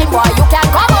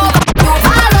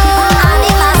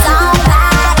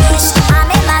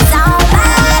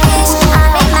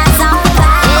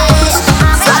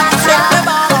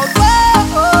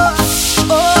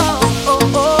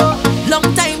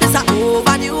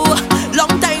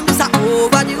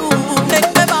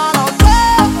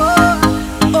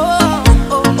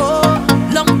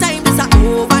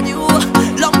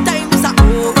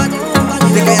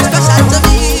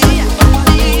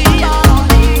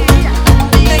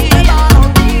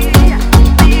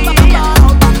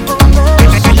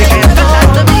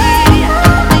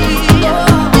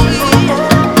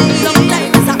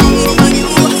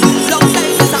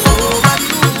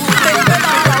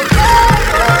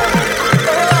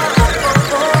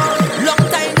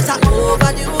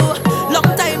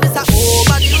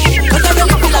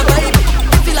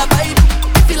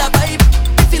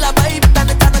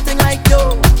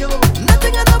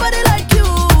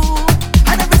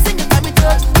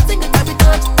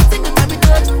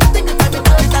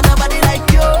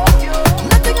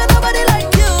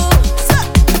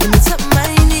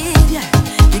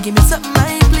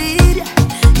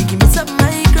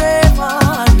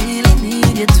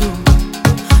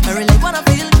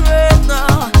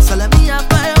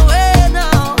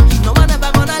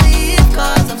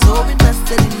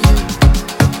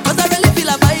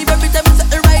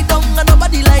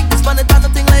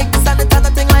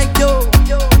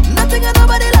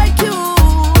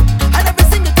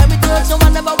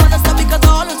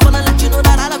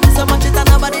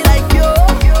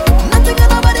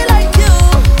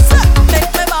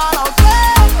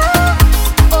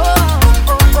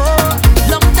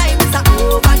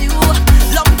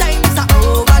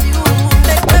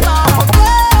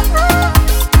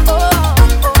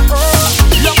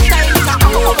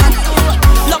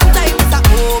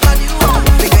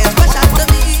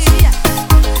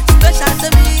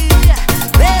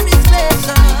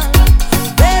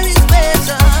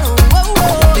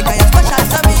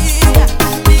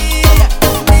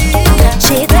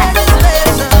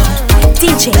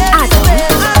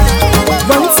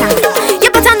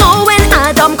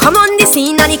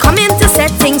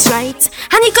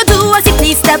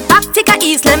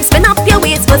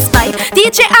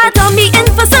 in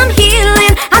for some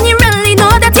healing, and you really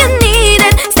know that you need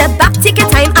it. Step back, take your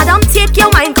time, Adam, take your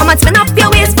wine. Come and spin up your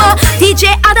waist for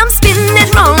DJ Adam, spin it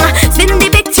wrong. Spin the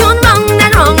big tune wrong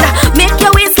and wrong. Make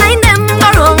your waistline them go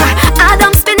wrong.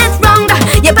 Adam, spin it wrong.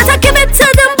 You better give it to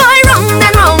them boy wrong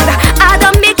and wrong.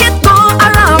 Adam, make it go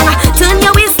around. Turn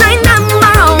your waistline them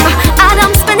wrong.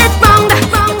 Adam, spin it wrong.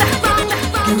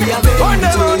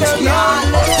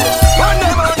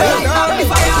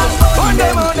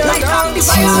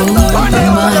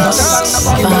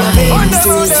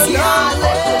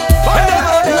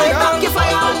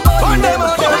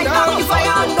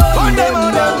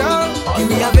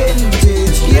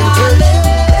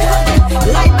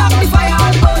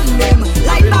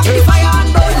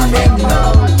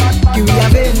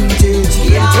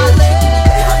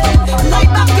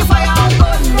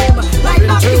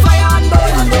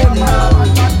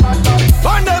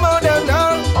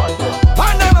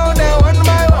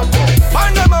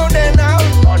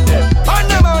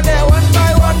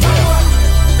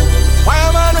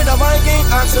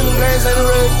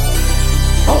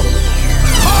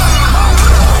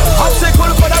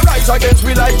 Against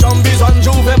me like zombies on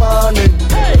Juve morning.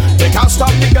 They can't stop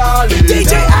the garland.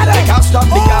 DJ Adam. They can't stop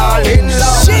the garland.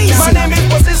 My name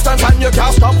is Persistence and you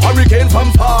can't stop hurricane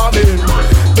from farming.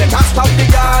 They can't stop the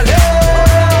garland.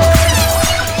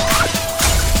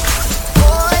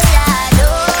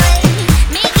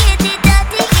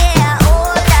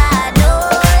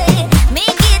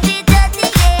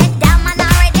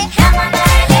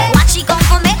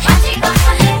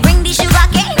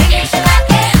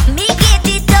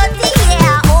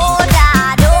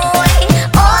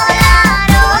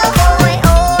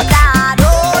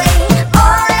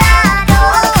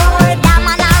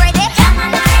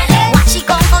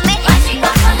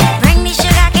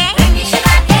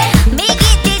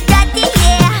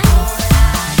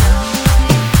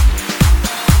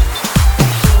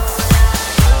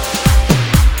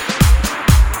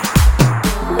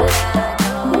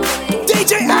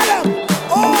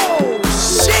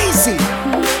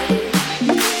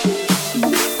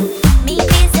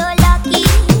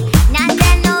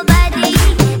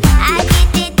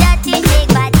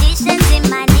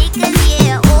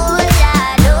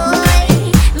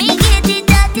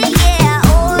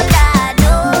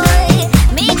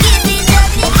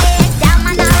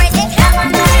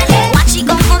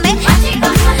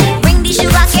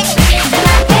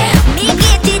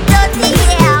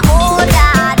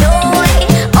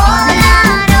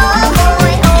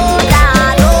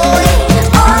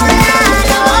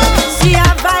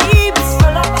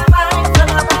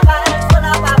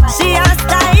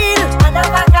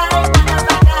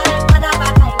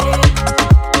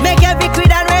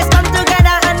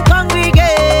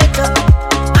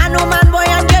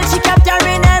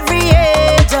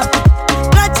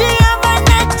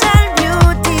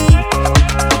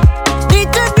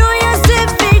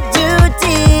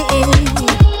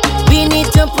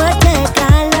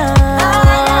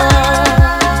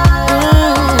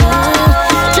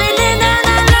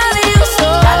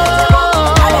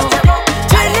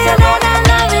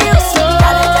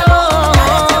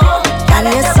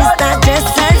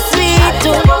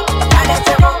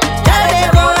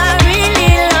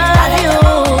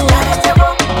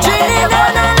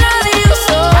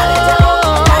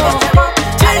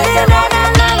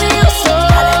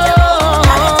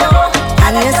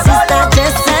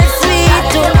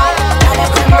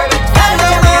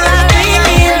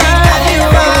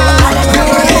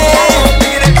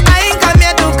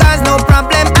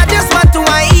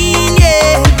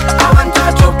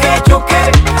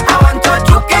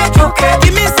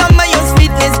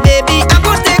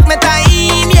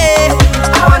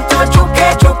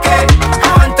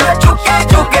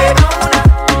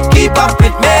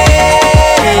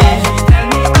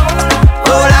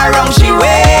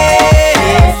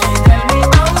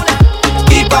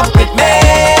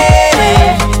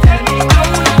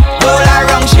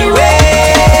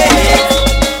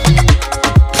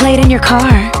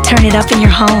 turn it up in your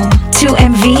home.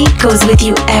 2MV goes with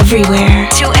you everywhere.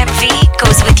 2MV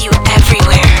goes with you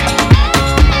everywhere.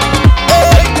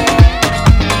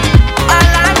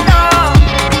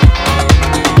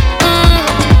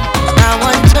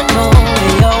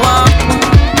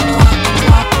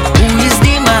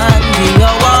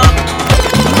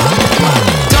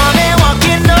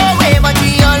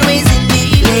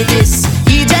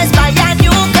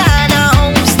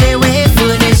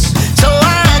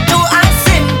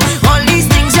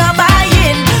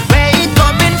 Where it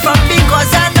coming from?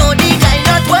 Because I know the guy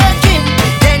not working.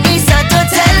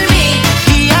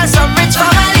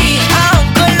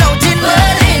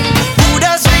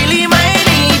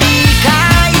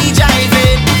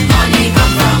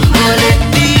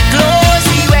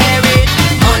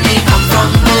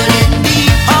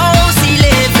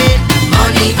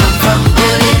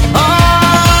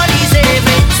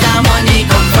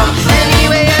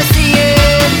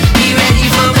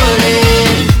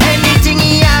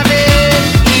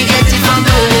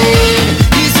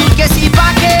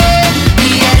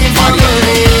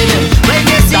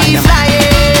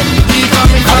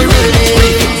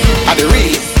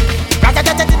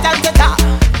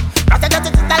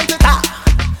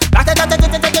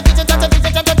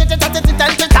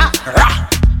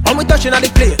 When we touching on the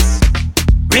place,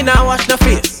 we now wash the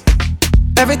face.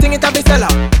 Everything it have be sell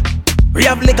out. We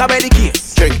have liquor by the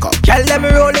case. Drink up. Girl them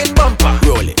rolling bumper.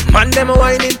 Roll it. Man them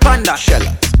whining panda.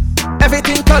 Shellers.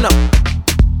 Everything turn up.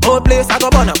 Whole place I go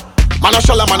burn up. Man a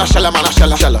shella, man a shella, man a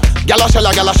shella, shella. Gyal a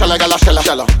shella, gyal a shella, gyal a shella,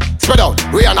 shella. Spread out,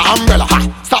 we on a umbrella. Ha!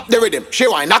 Stop the rhythm, she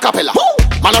whine a cappella.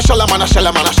 Man a shella, man a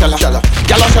shella, man a shella, shella.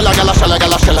 Gyal a shella, gyal a shella,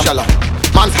 gyal a shella, shella.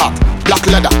 Man's hot, black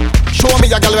leather. Show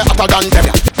me a gyal way hotter than them.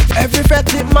 Every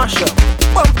fetty mash up.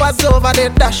 Bumpers over the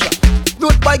dash up.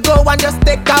 Good boy go and just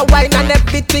take a wine and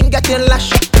everything getting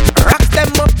lash up. Rocks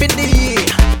them up in the air.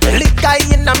 Liquor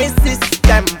in a me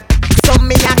system. So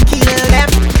me a kill them.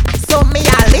 So me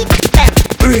a lick them.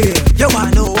 Brave, you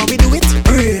wanna know how we do it?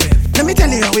 Brave, let me tell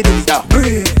you how we do it.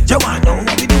 Brave, you wanna know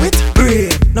how we do it?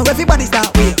 Brave, now everybody start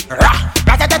with rah,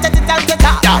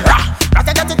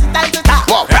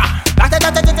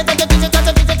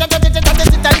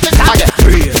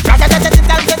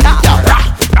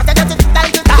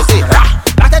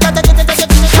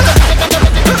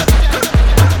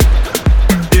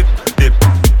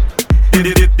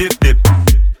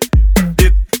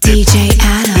 DJ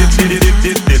Adam.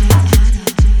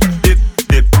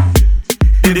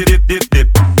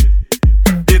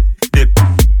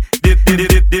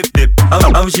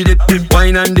 How she dip,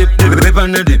 wine and dip, rip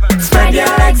and a dip. Spread your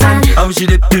legs and how she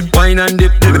dip, wine and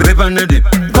dip, rip and a dip.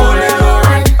 go little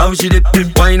right. How she dip,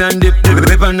 wine and dip,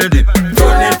 rip and a dip. Go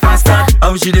little faster.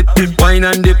 How she dip, wine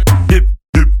and dip, dip.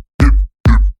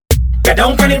 Get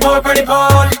down, penny pole, penny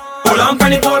pole. Pull on,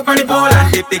 penny pole,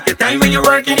 and dip. Take your time when you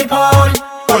work in the pole.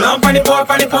 Pull on, penny pole,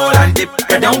 and dip.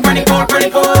 Get down, penny pole.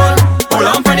 Pull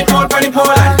on, penny pole,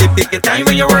 and dip. Take your time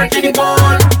when you work in the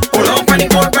pole. Pull on, penny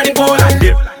pole, and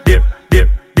dip.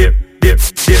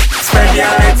 Spread your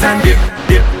legs and dip.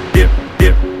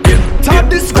 Tap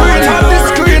the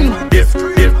screen.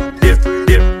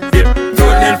 Go a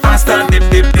little faster. Dip.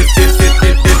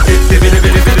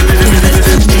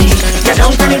 Get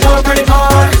down, penny pole.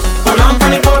 Pull on,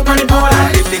 penny pole,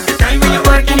 and dip. Take the time when you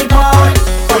work in the pole.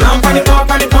 Pull on, penny pole,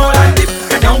 and dip.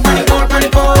 Get down, penny pole.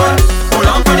 Pull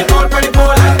on, penny pole,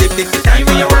 and dip. Take the time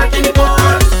when you work in the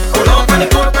pole. Pull on, penny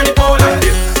pole, and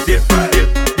dip.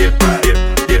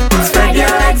 Spread your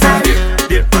legs and dip.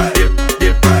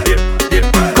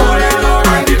 Go a little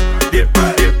right.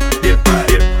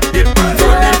 Go a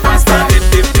little faster.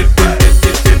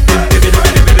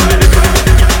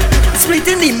 Split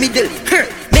in the middle,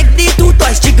 make the two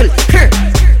toys jiggle,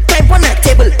 climb on a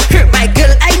table, my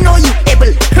girl, I know you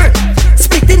able,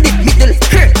 split in the middle,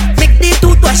 make the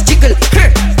two toys jiggle,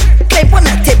 climb on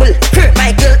a table,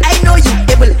 my girl, I know you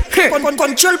able,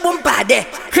 control bumper there,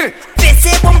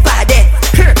 face bumper there,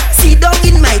 sit down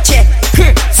in my chair,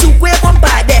 square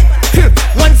bumper there,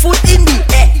 one foot in the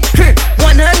air,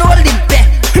 one hand holding back,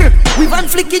 with one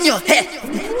flick in your hair,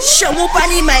 show up on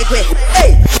the mic way,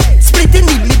 hey, split in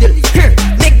the middle,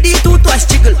 make the two toys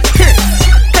jiggle,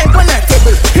 climb on a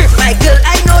table, my girl,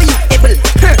 I know you able,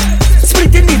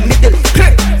 split in the middle,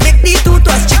 make the two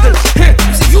toys jiggle, climb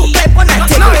on a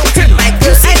table, my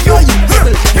girl, I know you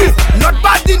able. Not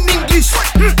bad in English,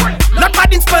 not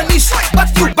bad in Spanish, but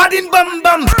you bad in bum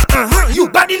bum. You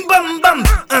bad in bum bum.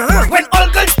 When all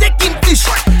girls taking fish,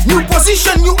 new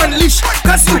position you unleash,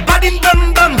 cause you bad in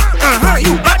bum bum.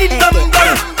 You bad in bum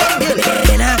bum.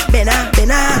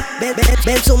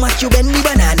 Bend so much you bend the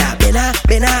banana.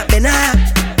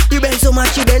 You bend so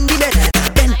much you bend the banana.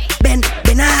 Bend.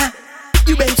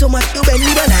 You bend so much you bend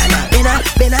the banana.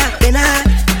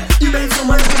 You bend so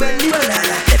much you bend the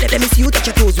banana. Let me see you touch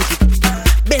your toes with it.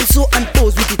 Bend so and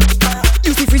pose with it.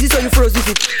 You see freezy so you froze with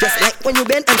it. Just like when you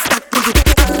bend and stack with it.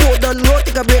 Go down low,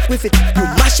 take a break with it. You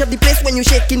mash up the place when you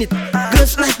shaking it.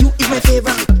 Girls like you is my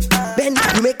favorite. Bend,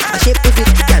 you make a shape with it.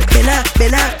 Girl, bena.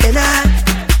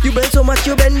 You bend so much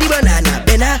you bend the banana.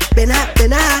 Bena.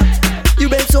 You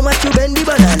bend so much you bend the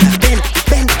banana. Bena.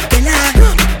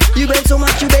 You bend so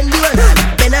much you bend the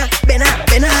banana. Bena.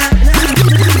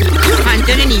 Hand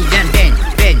to the knees and bend.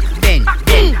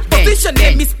 Position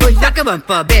let me spin like a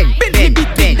bumper. Bend.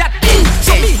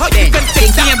 Show me how you can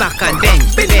take in your back and bend.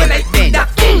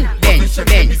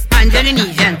 Hand to the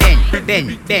knees and bend.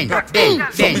 Bend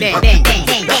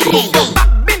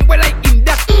well I in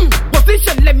that.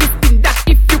 Position let me spin that.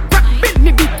 If you crack bend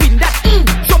me between that.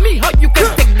 Show me how you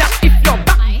can take that. If your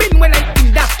back bend well I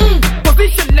in that.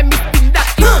 Position let me spin that.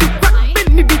 If you crack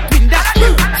bend me between that.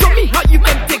 Show me how you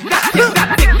can take that.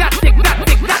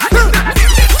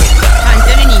 Hand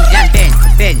to the knees and bend.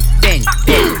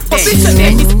 Position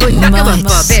let me spin like a that.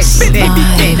 bumper. Bend.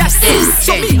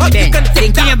 Show me how you can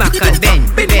take in your that. back and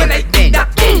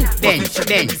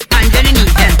bend. to the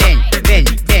knees and bend.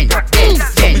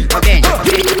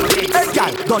 Hey,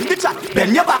 girl, done the chat.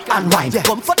 Bend your back and wine. Yeah.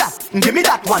 Come for that. Give me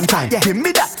that one time. Yeah. Give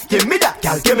me that,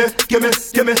 girl. Give me.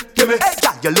 Hey,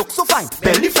 girl, you look so fine.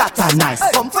 Belly flat and nice. Hey.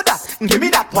 Come for that. Give me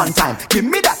that one time. Give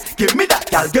me that,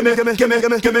 girl. Give me. Girl,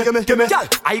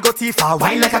 I go too far.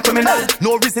 Wine like a criminal.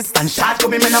 No resistance. Shot to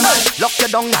me minimal. Lock your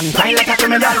down and wine like a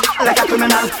criminal.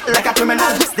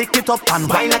 Stick it up and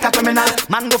wine like a criminal.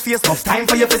 Man, go face enough time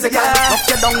for your physical. Lock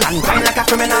your down and wine like a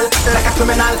criminal.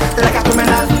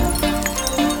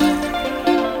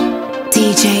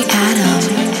 DJ Adam.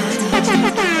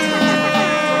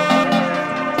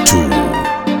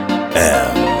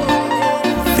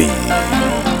 2MV.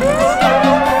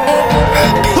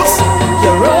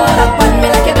 You roll up on me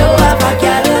like you do have a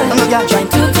girl. Trying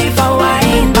to keep a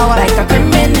wine like a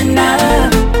criminal.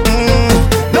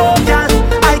 No girl,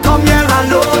 I come here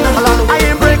alone. I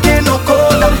ain't breaking no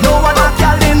code. No other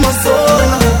girl in my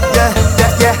zone. Yeah.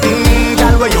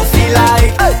 Girl, where you feel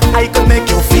like I could make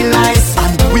you feel nice,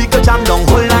 and we could jam down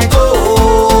whole night.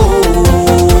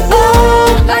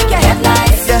 Like your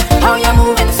headlights. Yeah. How you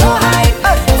moving so high?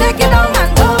 Take it down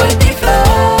and go with the flow.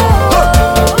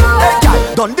 Hey, girl,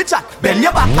 done the chat. Bend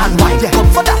your back and wine. Yeah, come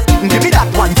for that. Give me that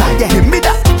one time. Yeah, give me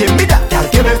that, girl.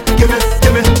 Give me.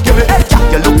 Hey, girl,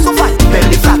 you look so fine.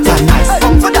 Belly flat and nice.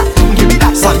 Come for that. Give me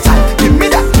that one time. Give me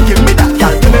that,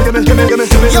 girl. Give me.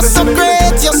 You're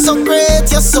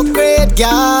so great,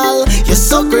 girl. You're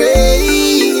so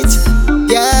great.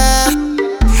 Yeah.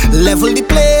 Level the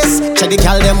place. Try the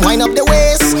girl them wind up the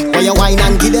waist. While you wine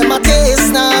and give them a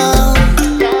taste now.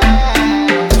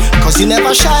 Cause you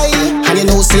never shy, and you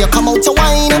know, so you come out to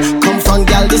wine. Come from,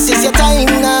 girl, this is your time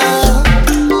now.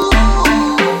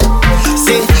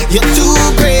 Say, you're too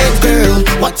great, girl.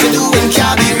 What you doing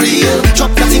can't be real.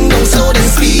 Drop your thing down slow, then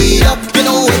speed up. You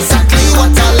know exactly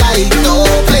what I like. No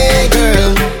play,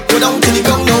 girl. Go down to the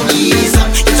ground, no reason.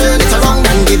 You turn it around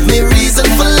and give me reason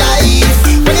for life.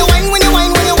 When you whine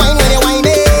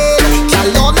it.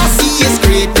 Girl, all I see is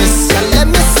greatness. Girl, let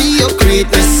me see your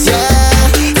greatness, yeah.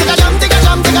 Take a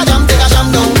jump down.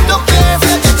 Don't care if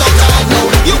you get out right now.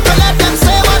 You can let them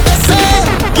say what they say.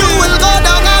 You will go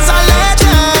down as a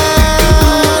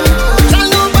legend. Girl,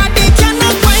 nobody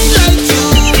cannot whine like you.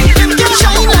 Them can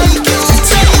shine like you.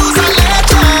 Say you's a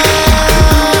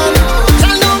legend.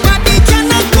 Girl, nobody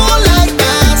cannot go like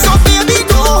that. So baby,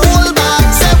 don't hold back.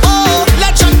 Say, oh,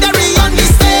 legendary on the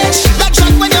stage.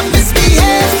 Legend when you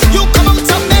misbehave. You come up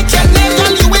to make your name.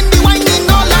 Girl, you win the whining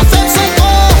all of them. Say, go.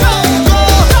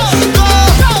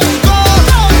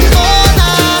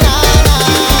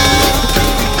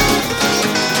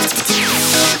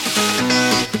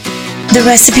 The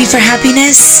recipe for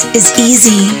happiness is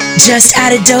easy. Just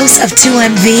add a dose of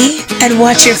 2MV and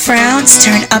watch your frowns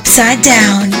turn upside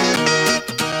down.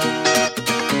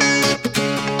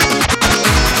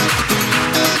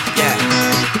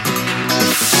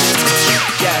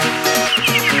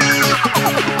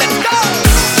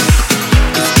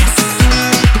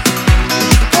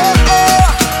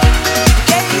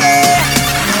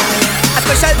 A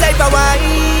special type of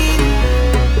wine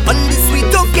on this sweet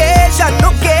occasion.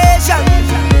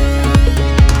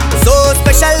 So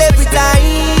special every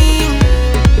time.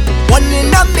 One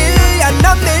in a million.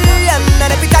 And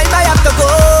every time I have to go,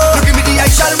 you give me the I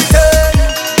shall return,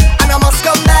 and I must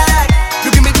come back. You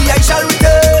give me the I shall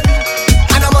return,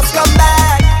 and I must come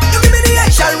back. You give me the I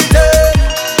shall return,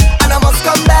 and I must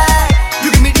come back.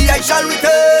 You give me the I shall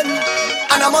return,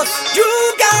 and I must. You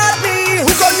got me.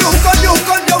 Hook on you up.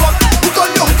 Hook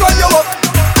on you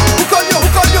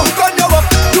up.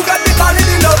 You got me falling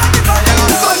in love.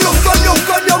 Hook on you up.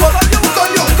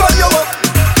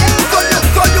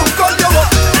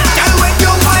 And when you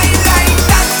whine like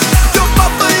that, you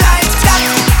bubble like that,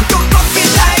 you rock it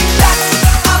like that,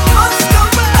 I must come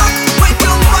back. When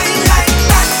you whine like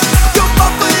that, you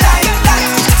bubble like that,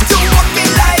 you rock it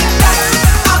like that,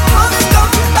 I must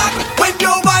come back. When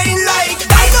you whine like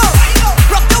that,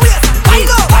 rock the waist,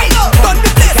 turn the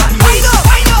place,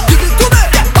 give it to me,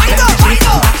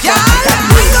 yeah,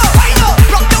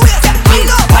 rock the waist, turn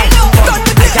the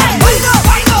place,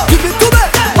 give it to me.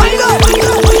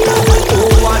 Oh,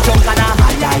 I jump and I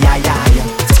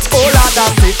oh, Lord, I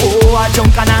say, oh, I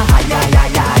jump and I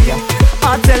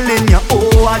I'm telling you,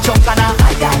 oh, I jump and I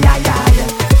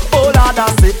oh, Lord,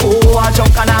 I say, oh, I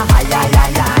jump and I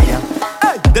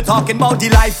hey, they talking about the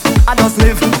life I just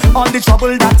live, all the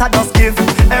trouble that I just give.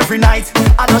 Every night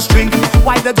I just drink.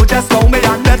 Why they do just know me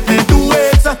and let me do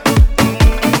it?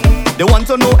 They want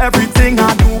to know everything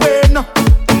I'm doing,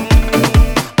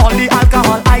 all the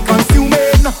alcohol I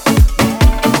consuming.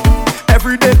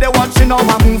 Every day they watching how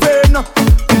I'm moving,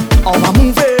 how I'm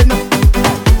moving.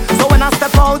 So when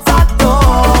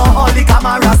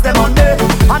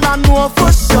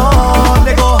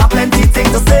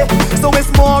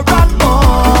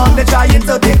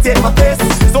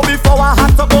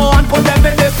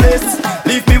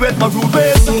my rude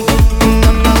ways.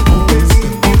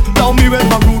 Love me with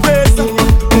my rude ways.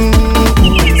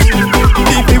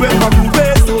 Leave me with my rude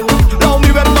ways. Love me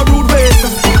with my rude ways.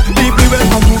 Leave me with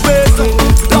my rude ways.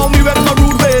 Love me with my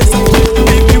rude ways.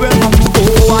 Leave me with my rude ways.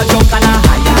 Oh, I jump and I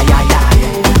high.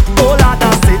 Oh, Lord,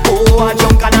 I say, oh, I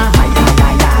jump and I high.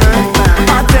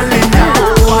 I'm telling you,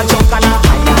 oh, I jump and I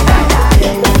high.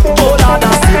 Oh, Lord,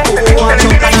 I say, oh, I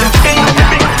jump and I high.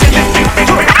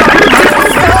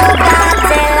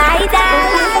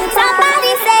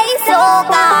 Somebody say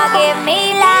soca, give me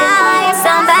life.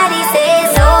 Somebody say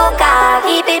soca,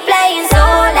 keep it playing so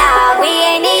loud. We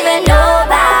ain't even know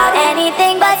about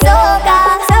anything but soca,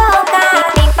 soca.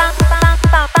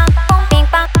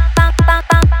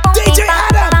 DJ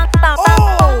Adam,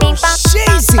 oh,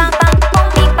 Shazy.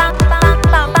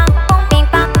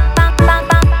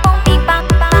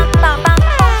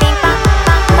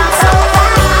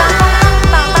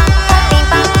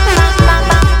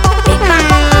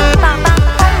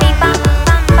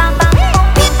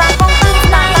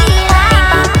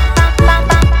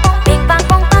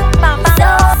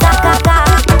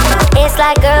 It's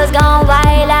like girls gone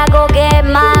wild, I go get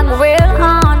my grill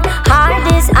on.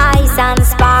 Hard as ice and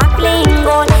sparkling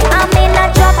gold. I'm in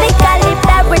a tropical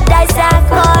paradise I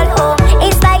call home.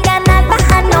 It's like an alpha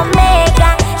and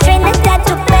omega, Trinidad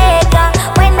to Vega.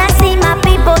 When I see my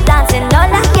people dancing,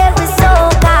 all I hear is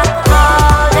soca.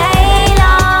 All day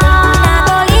long, I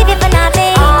go leave you for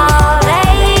nothing. All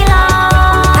day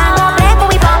long, I go play for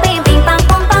we bumping. Ping pong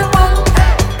pong pong pong,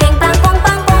 ping pong pong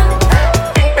pong pong.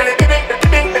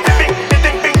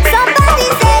 Somebody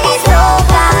say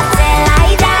soca till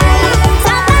I die.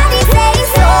 Somebody say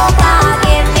soca,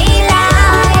 give me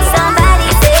life. Somebody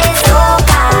say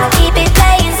soca, keep it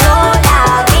playing so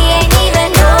loud. We ain't even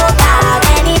know about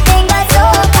anything but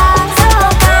soca,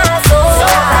 soca,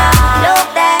 soca. Look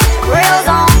that grills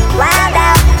on, wild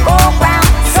out, go round.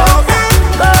 Soca,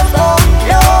 girls go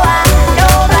lower,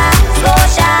 Nova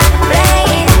Scotia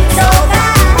playing soca.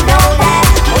 Know that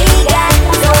we got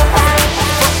soca.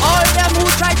 All them who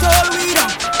try to hold we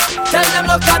down, tell them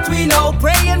look at we know.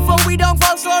 Praying for we don't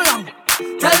fall so long.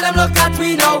 Tell them look at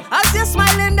we know. As you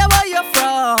smiling there where you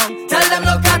from. Tell them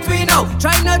look at we know.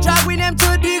 Try not drag with them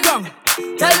to the ground.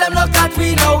 Tell them look at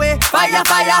we know. Fire,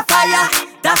 fire, fire.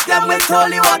 That's them with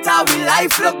holy water. We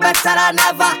life look better than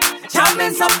ever.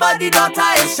 Charming somebody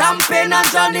daughter is champagne and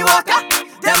Johnny Walker.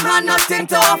 Them had nothing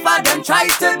to offer. Them try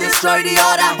to destroy the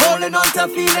order. Holding on to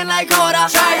feeling like order.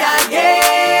 Try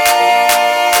again.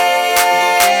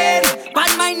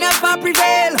 Bad mind never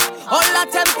prevail. All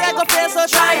attempts they go fail, so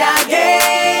try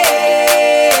again.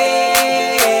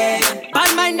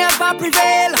 Bad mind never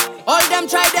prevail. All them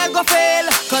try they go fail.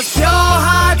 Cause pure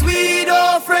heart we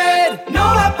don't afraid.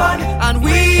 No weapon. And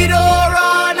we don't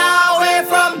run away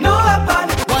from no weapon.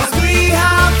 Once we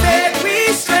have faith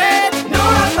we straight. No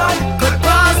weapon could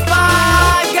prosper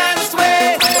against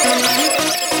way.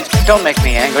 Don't make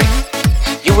me angry.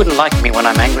 You wouldn't like me when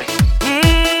I'm angry.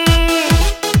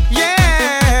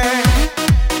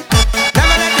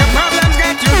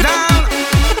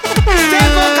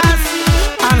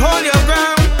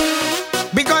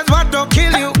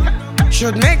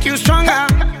 Should make you stronger.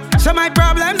 So my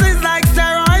problems is like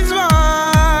steroids, boy.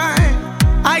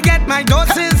 I get my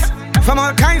doses from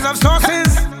all kinds of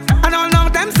sources, and all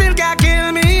of them still can't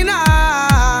kill me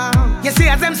now. You see,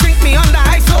 as them sink me under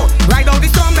ice, so ride out the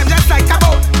storm, them just like a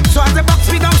boat. So as the box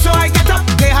me down, so I get up.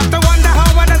 They have to wonder how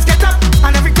others get up,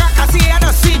 and every crack I see, I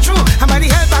just see through. And by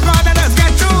the help of God, I just get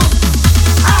through.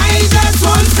 I just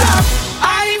won't stop.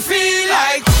 I feel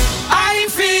like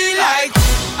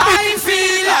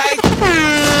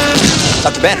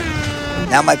Dr. Banner,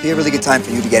 now might be a really good time for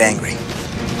you to get angry.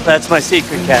 That's my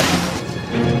secret, Cat.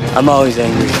 I'm always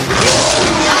angry.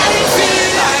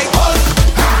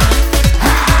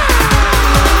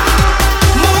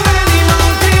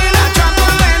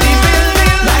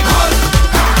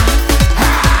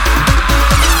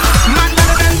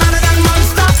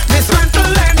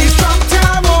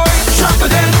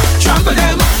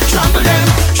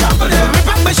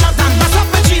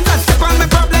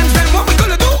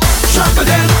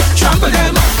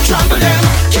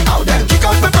 Trample them, kick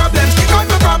out my problems,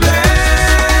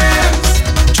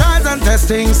 Trials and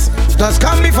testings does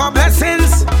come before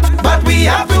blessings, but we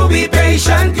have to be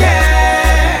patient,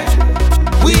 yeah.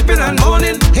 Weeping and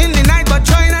mourning in the night, but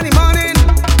joy in the morning.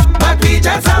 But we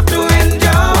just have to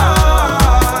endure.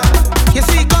 You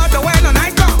see, God the way the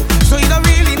night come, so you don't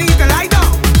really need to lie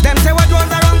down. Them say what goes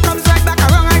around comes right back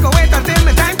around. I go wait until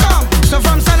my time come. So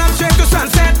from sun up straight to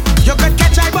sunset, you could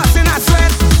catch I bust in a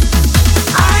sweat.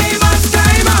 I must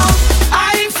climb out.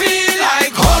 I feel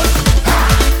like Hulk.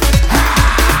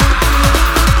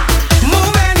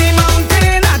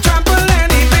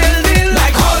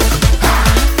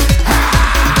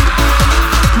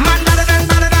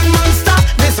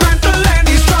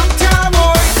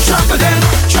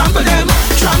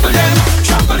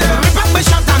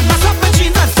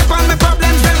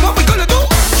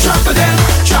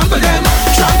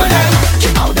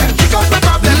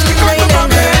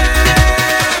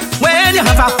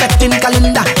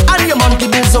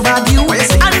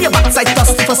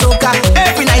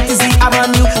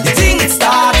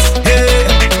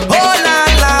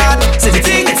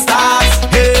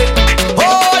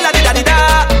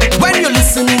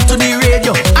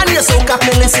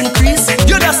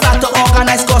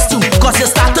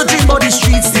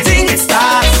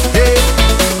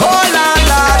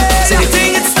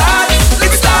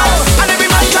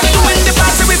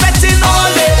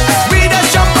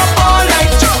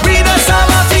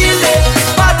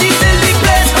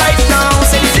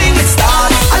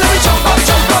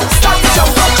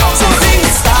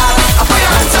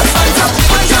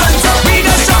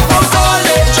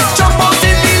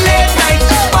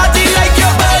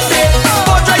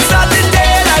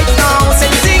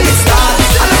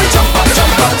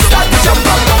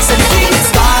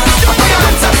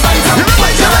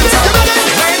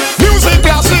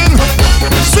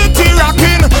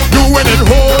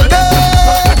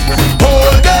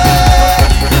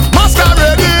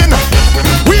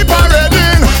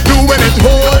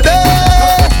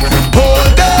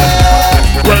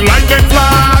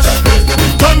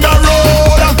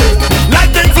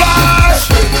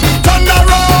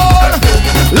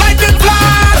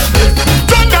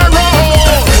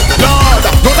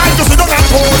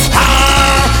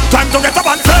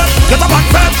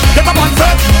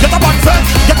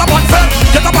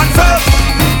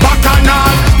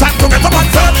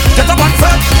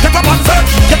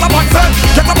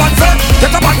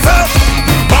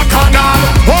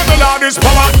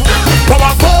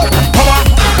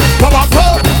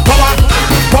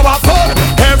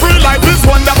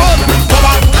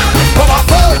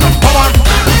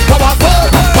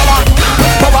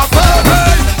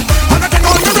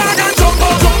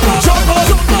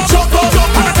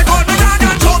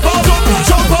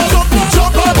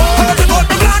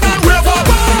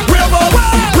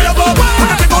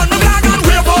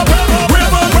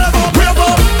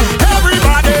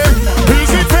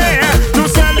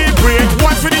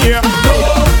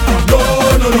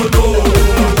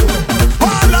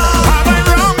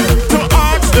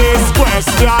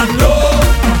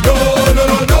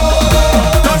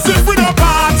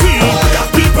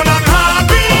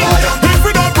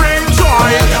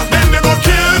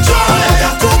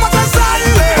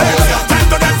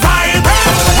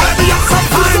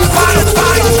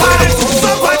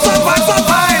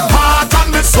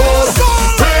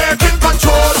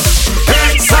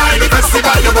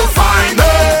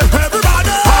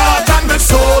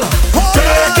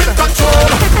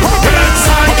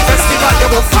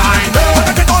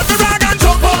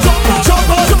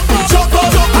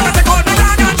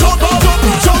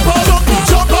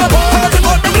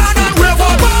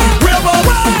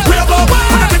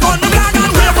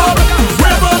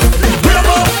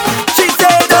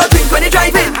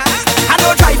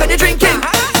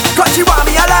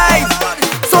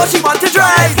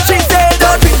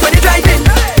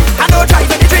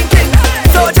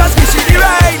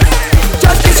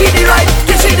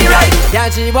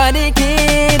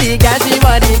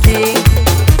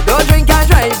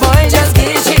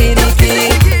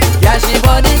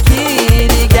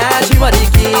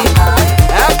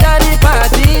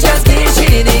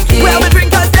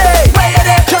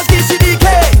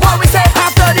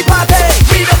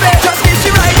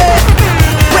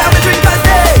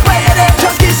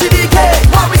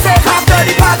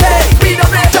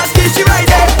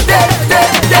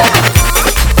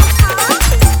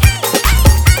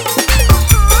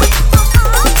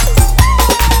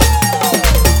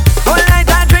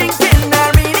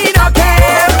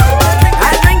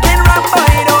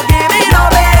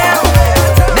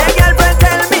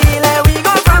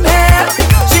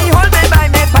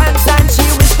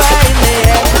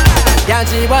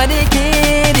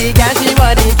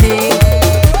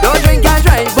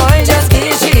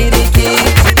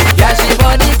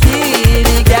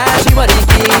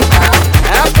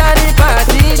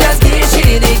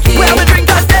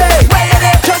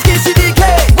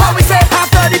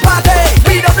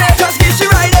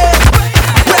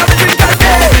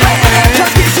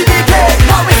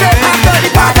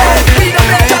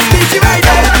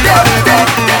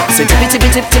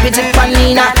 tippy tip on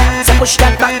Nina. So push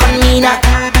that back on Nina.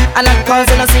 And I'm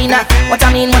causing a scene. What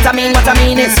I mean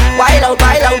is wild out.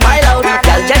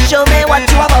 Girl, just show me what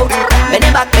you about. Bend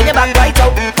your back right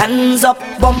out. Hands up,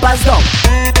 bumpers down.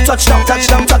 Touchdown. Hands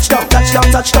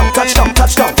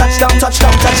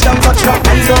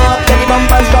up, get the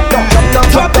bumpers drop down.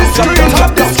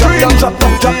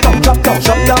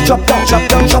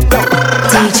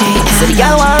 DJ So the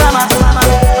girl want rama.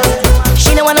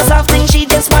 She don't want no soft thing, she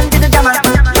just wanted the drama.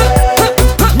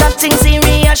 Nothing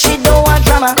serious, she don't want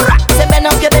drama. Say bend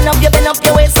up your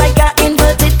waist like a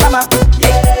inverted comma.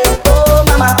 Oh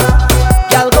mama,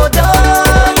 girl go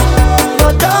down.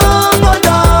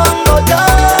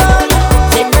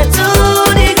 Take me to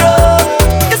the ground.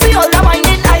 You see all the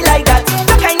winding, I like that.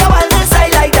 The kind of wildness, I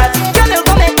like that. Girl, you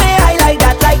go make me, I like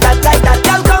that. Girl,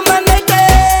 come and make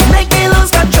me lose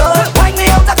control. Wind me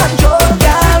out of control,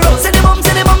 girl. Say the bum,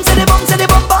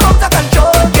 out of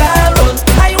control, girl.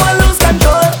 I want lose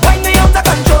control. Wind me out of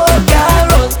control,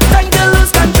 girl. Time to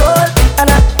lose control. And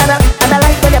I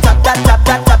like when you tap,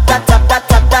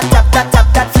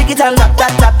 flick it and tap,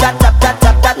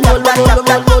 roll and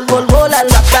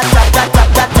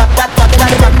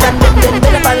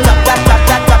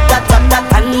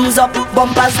hands up,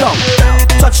 bumpers down.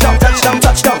 Touchdown.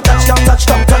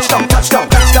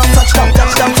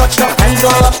 Hands go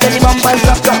up, steady bumpers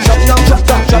drop down.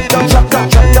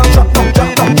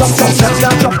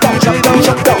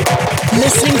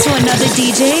 Listening to another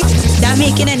DJ? That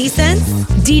making any sense?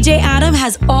 DJ Adam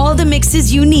has all the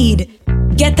mixes you need.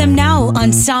 Get them now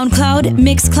on SoundCloud,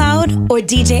 Mixcloud, or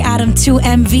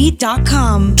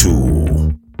DJAdam2MV.com.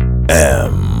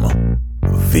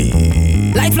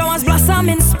 2MV. Like flowers blossom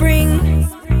in spring.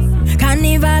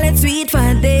 Carnival, it's sweet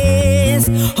for days.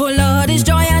 Oh Lord, it's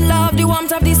joy and love, the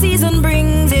warmth of the season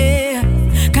brings. Yeah.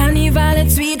 Carnival,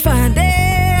 it's sweet for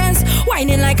days.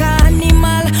 Whining like an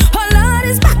animal. Oh Lord,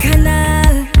 it's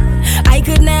bacchanal. I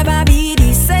could never be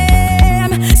the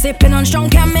same. Sipping on strong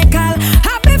chemical.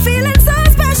 Happy feeling so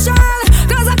special.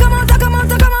 Cause I come out to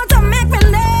make me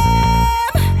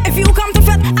name. If you come to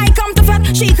fete, I come to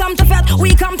fete. She come to fete,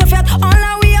 we come to fete. All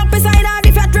our way up beside her,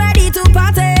 the fete ready to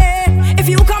party. If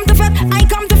you come to fete, I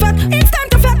come to fete. It's time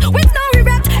to fete with no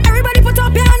regret. Everybody put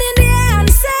up your hand in the air and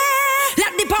say,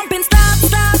 let the pumping start.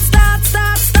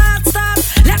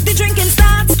 Let the drinking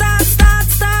start.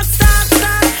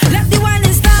 Let the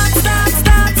whining start.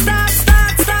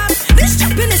 This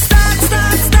jumping is start.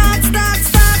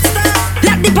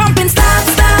 Let the pumping start.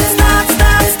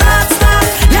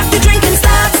 Let the drinking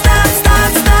start.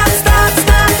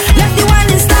 Let the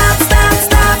whining start.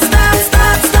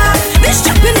 This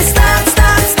jumping is start.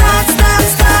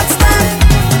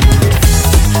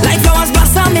 Like flowers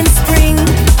blossom in spring.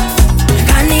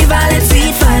 Carnival, it's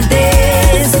sweet for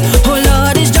days. Oh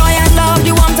Lord, it's joy and love,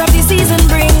 the warmth of the season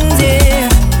brings. Yeah.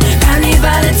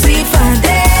 Carnival, it's sweet for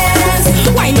days.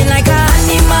 Whining like an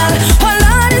animal. Oh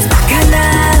Lord, it's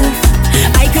bacchanal.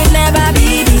 I could never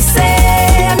be the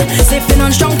same. Sipping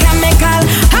on strong chemical.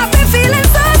 Happy feeling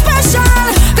so special.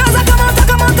 Cause I come out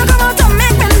to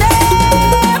make me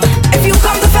name. If you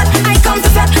come to fete, I come to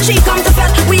fete. She come to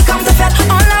fete, we come to fete.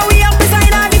 All our way up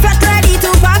beside her, the fete ready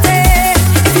to party.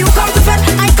 If you come to fete,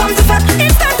 I come to fete.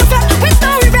 It's time to fete with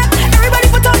no regret. Everybody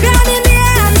put up your hand in the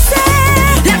air and say,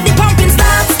 let the pumping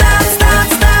start.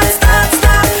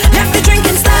 Let the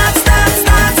drinking start.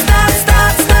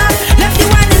 Let the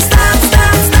whining start.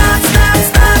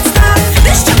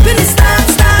 This jumping is start.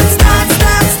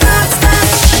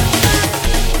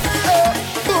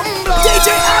 DJ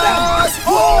Adams.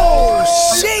 Oh,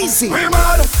 Shazy. We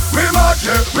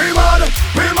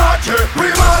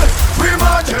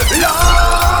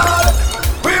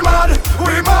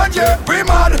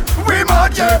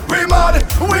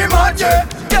mad, yeah.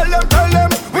 Tell them,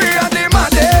 we are the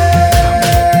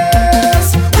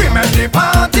maddest. We make the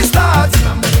party start.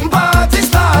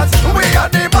 We are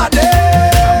the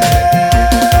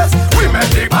baddest. We make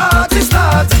the party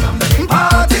start.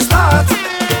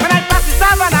 When I pass the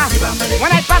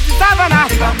savannah,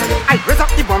 I raise up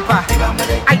the bumper.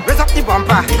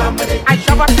 I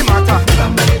shove up the motor.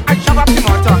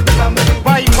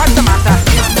 Boy, what's the matter?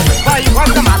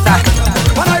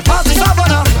 When I pass the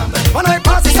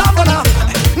savannah,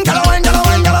 gotta wine,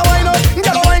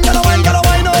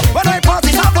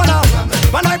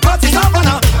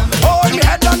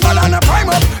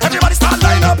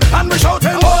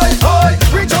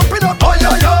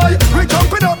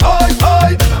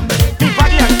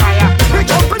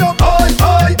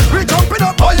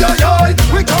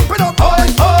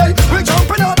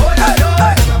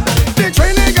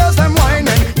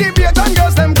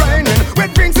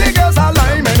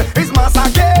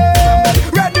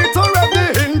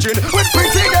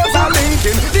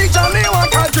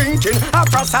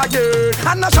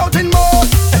 and a shouting more.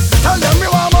 Tell them we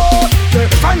want more.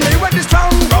 Finally where the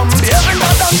strong from the heaven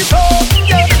down the floor.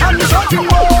 Yeah, and the shouting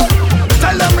more.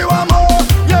 Tell them we want more.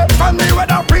 Yeah, finally where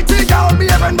the pretty girl be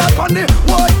heaven back on the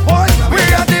boy. We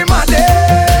are the maddest.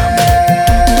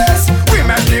 We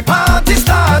make the party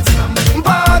start.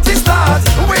 Party start.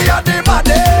 We are the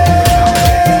maddest.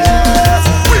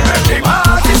 We make the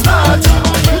party start.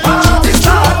 Party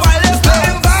start. While they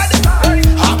playing bad,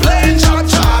 I'm playing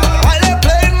cha-cha. While they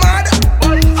playing mad,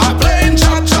 I'm playing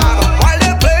cha-cha. While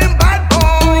they playing bad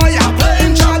boy, I'm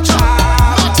playing cha-cha.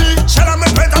 Shut up, me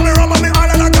pet and me rum and me all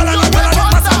and a gun and a gun and a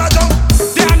mass and a jump.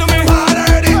 They handle me hard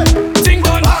already. Ting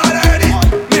done hard already.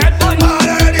 Me head done hard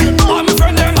already. All my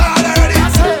friend them hard already.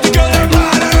 The girl them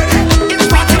hard already. It's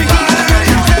party hard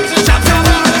already. Cha-cha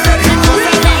hard already.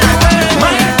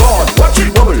 My God, watch it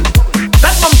bubble.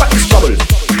 That bumper is trouble.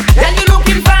 Then you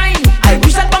looking fine. I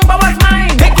wish that bumper was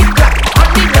mine. Make it clap on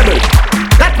the double.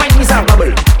 That might miss a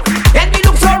bubble. Then you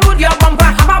look so rude, your bumper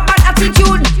have a bad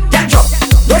attitude. Then drop,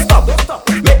 don't stop.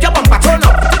 Make your bumper turn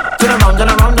up. Turn around, turn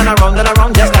around, turn around, turn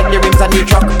around, just like the rims on the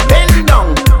truck. Bend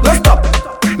down, don't stop.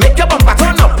 Make your bumper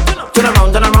turn up. Turn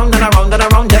around, turn around, turn around, turn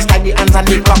around, just like the hands on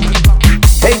the clock.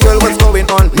 Hey girl, what's going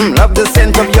on? Love the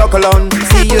scent of your cologne.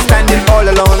 See you standing all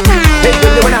alone. Hey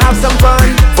girl, you wanna have some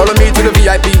fun? Follow me to the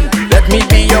VIP. Let me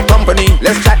be your company.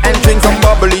 Let's chat and drink some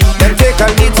bubbly. Then take a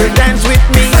little dance with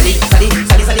me. Sally, Sally,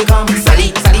 Sally, Sally, come.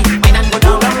 Sally, Sally, wine and go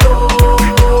down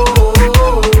low.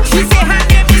 She say her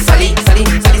name is Sally, Sally,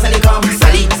 Sally, Sally, come.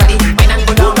 Sally, Sally, wine and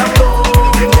go down low.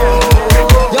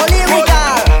 Yo,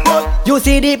 lyrical. You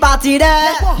see the party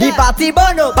there, the party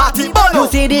bono, party bono. You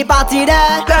see the party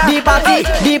there, the party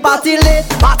lit, party lit,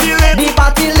 the party lit,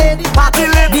 party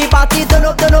lit, the party turn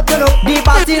up, turn up, turn up, the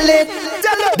party lit,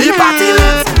 The party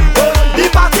lit, the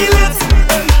party lit,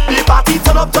 the party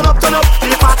turn up, turn up, turn up,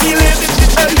 the party lit.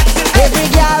 Every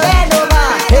girl and over,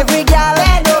 every girl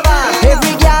and over,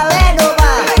 every girl and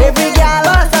over, every girl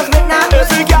wants us right now.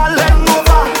 Every girl and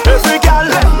over, every girl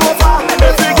and over,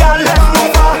 every girl and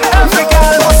over, every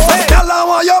girl wants us. Girl, I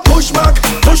want you push back,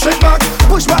 push it back,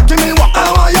 push back, give me what I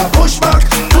want you push back,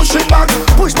 push it back,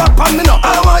 push back, pan me now.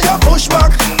 I want you push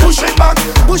back, push it back,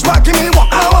 give me what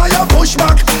I want you push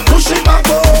back, push it back.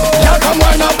 Oh, yeah, come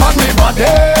wind up on me body,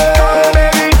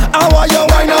 I want you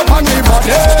wind up on me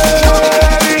body,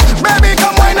 baby,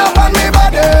 come wind up on me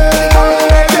body,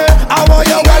 I want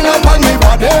you wind up on me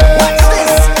body. What's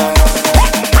this?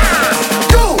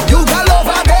 You got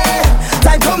love again.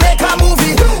 Time to make a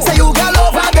movie. Say you got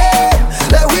love again.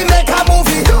 Let we make a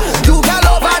movie. You got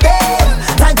love again.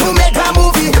 Time to make a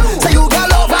movie. Say you got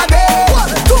love again.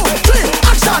 1, 2, 3,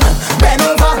 action. Bend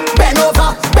over, bend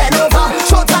over, bend over.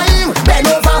 Show time. Bend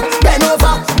over, bend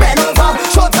over, bend over.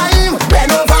 Show time.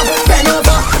 Bend over, bend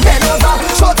over, bend over.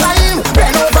 Show time.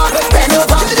 Bend over, bend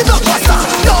over. Give me the blockbuster.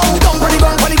 No, don't put it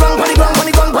on, put it on, put it on, put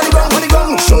it on, put it on, put it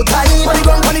on. Show time. Put it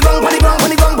on, put it on, put it on,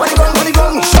 put it on, put it on, put it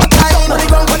on. Show time. Put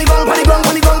it on, put it on, put it on,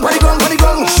 put it on, put it on, put it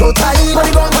on. Show time. Put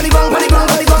it on, put it on, put it on,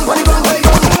 put it on, put it on, put it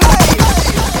on. Hey,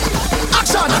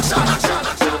 action, action, action,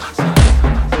 hey,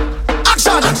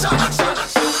 action, action, hey,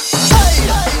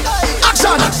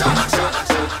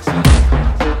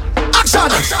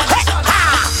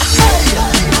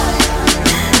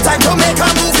 time to make a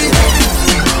movie.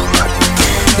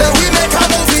 Then we make a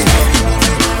movie.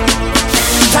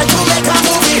 Time to make a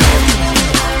movie.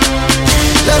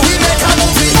 Then we make a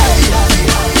movie.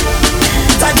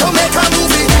 Time to make a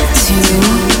movie. Too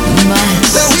much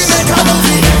Then we make a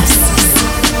movie.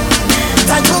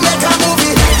 Time to make a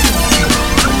movie.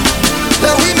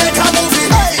 Then we make a movie.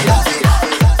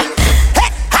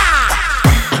 Hey, ha!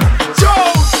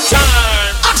 Joe,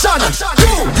 action!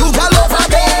 You got love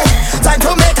again. Time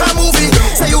to make a movie.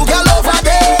 Say you got love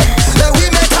again. Then we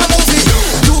make a movie.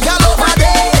 You got love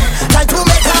again. Time to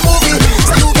make a movie.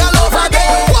 Say you got love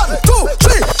again. 1, 2,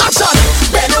 3, action!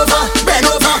 Bend over, bend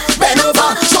over, bend over.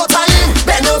 Show time.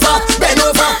 Bend over, bend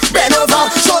over, bend over.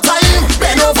 Show time.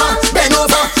 Bend over, bend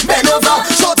over, bend over.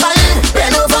 Show time.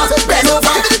 Bend over, bend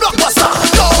over. Give me the blockbuster.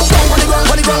 Go, put it on,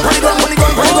 put it on, put it on, put it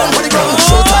on, put it on, put it on.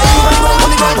 Show time. Put it on,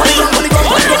 put it on, put it on, put it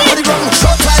on, put it on, put it on.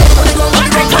 Show time. Put it on, put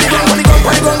it on, put it on,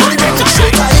 put it on, put it on, put it on. Show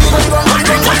time. Put it on, put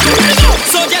it on, put it on.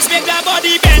 So just make that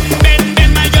body bend, bend,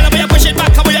 bend, my girl. Boy, you push it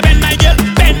back, boy, you bend, my girl.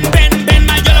 Bend, bend, bend,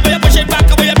 my girl. Boy, you push it back,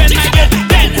 boy, you bend, my girl.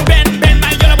 Bend, bend, bend,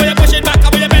 my girl. Boy, you push it back,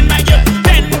 boy, you bend, my girl.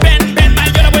 Bend, bend, bend, my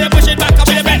girl. Boy, you push it back,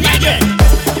 boy, you bend, my girl.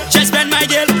 Just bend, my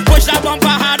girl. Push that bumper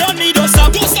hard on me, don't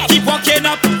stop. Keep walking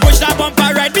up. Push that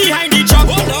bumper right behind the truck.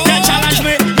 Then challenge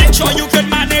me. Make sure you can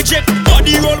manage it.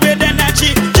 Body roll with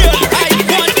energy. Girl, I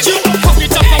want you. Cock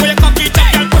it up, boy, you cock it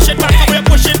up. Girl, push it back, boy, you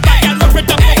push it back. Girl, rub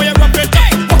it up, boy, you rub it up.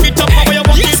 Walk it up, boy, you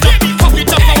walk it up. Cock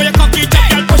it up, boy, you cock it up.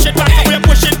 Girl,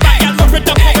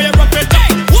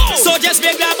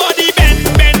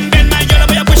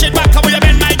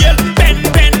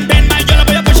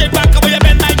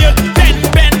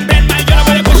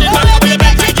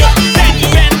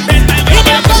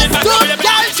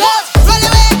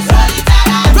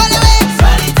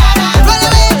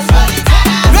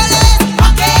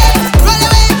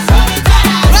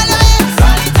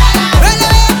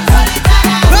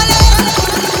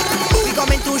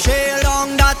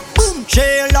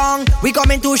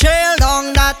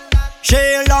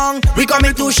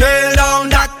 to shell down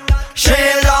that.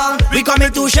 Shell down. We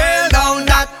coming to shell down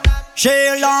that.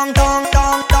 Shell down, down,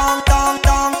 down, down, down,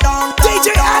 down, down.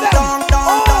 DJ Adam.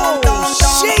 Oh,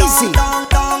 Shazy.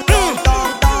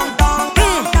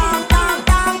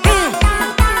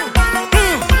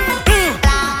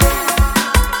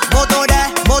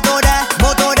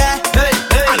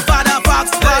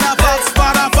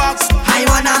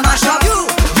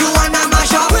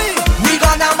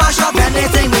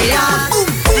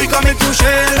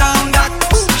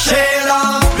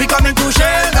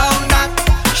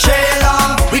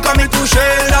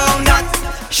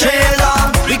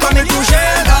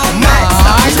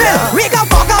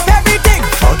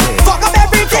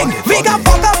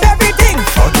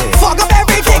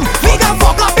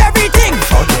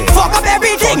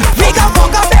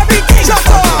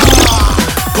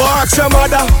 Your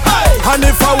mother, and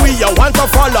if we you want to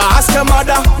follow, ask your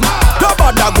mother. Don't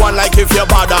bother go on like if you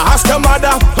bother, ask your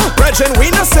mother. Virgin, we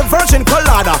not say virgin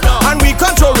colada, and we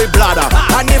control we bladder.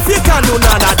 And if you can do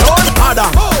nada, don't bother.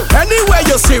 Anywhere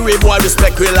you see we boy,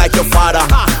 respect we like your father.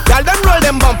 Tell them roll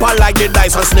them bumper like the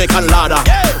dice on snake and ladder.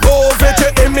 Move it to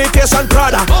imitation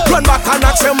Prada. Run back and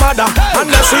ask your mother,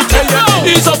 unless we tell you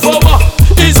he's a former,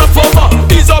 he's a former,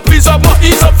 he's a former,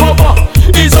 he's a former,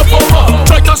 he's a former.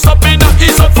 Try to stop me now,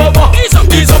 he's a former.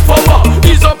 He's a former,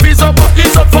 he's a former,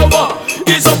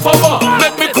 he's a former.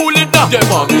 Let me cool it down.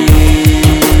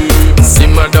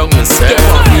 Simmer down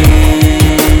myself.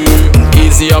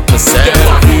 Easy up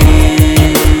myself.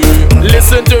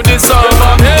 Listen to this song.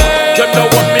 You know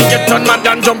what me get on mad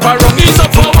and jump around. He's a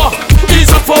former,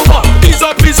 he's a former, he's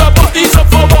a former, he's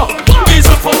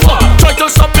a former. Try to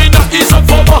stop me now, he's a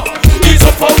former, he's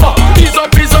a former, he's a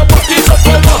former,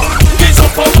 he's a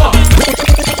former.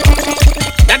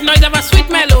 That noise of a sweet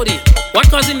melody. What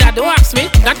causing that? Don't ask me.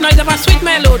 That noise of a sweet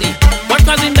melody. What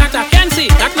causing that? I can see.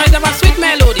 That noise of a sweet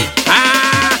melody.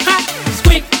 Ah ha!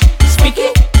 Squeak, squeaky,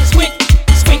 squeak,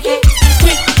 squeaky,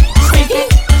 squeak, squeaky,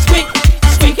 squeak,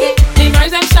 squeaky. The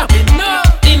noise and stop it. No.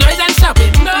 The noise and stop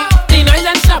it. No. The noise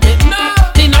and stop it. No.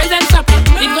 The noise and stop it.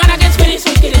 It's gonna get squeaky,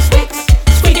 squeaky, squeaks.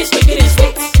 Squeaky, squeaky,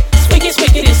 squeaks. Squeaky,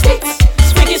 squeaky, squeaks.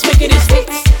 Squeaky, squeaky,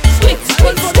 squeaks. Squeak,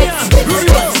 squeak, squeak,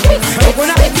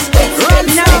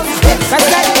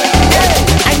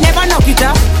 I never knock it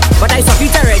up, but I suck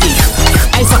it already.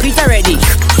 I suck it already.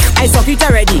 I suck it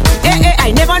already.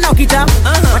 I never knock it up,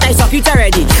 but I suck it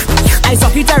already. I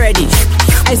suck it already.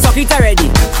 I suck it already.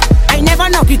 I never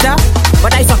knock it up,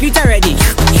 but I suck it already.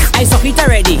 I suck it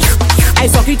already. I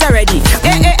suck it already.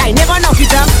 I never knock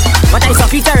it up, but I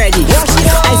suck it already.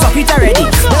 I suck it already.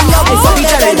 I suck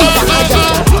it already.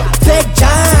 Take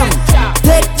jam,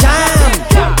 take jam,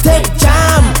 take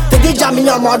jam, take the jam in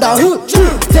your mother.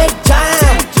 Take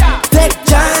jam, take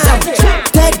jam,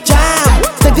 take jam,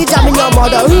 take the jam in your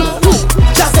mother.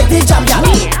 Just take the jam, girl.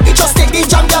 Just take the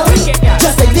jam, girl.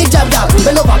 Just take the jam, girl.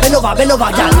 Bend over, bend over, bend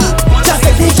over, girl. Just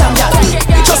take the jam, girl.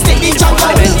 Just take the jam,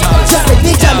 girl. Just take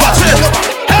the jam, girl.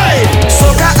 Hey,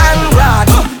 soca and rad,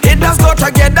 it does go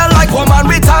together like woman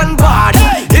with and bad.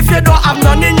 If you don't have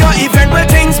none in your event, well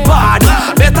things bad.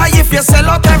 Better if you sell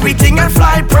out everything and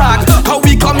fly Prague. Cause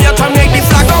we come here to make the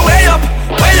flag go way up,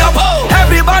 way up.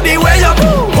 Everybody way up,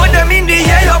 put them in the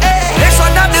air up. Make sure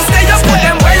that they stay up, put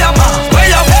them way up,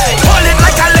 way up. Hold it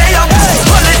like a layup,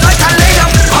 hold it like a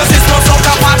layup. Cause it's no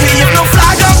soca party if no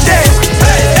flag up there.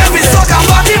 Every soca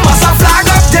party must have flag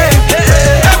up there.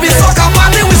 Every soca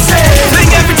party we say,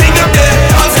 bring everything up there.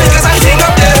 All singers and sing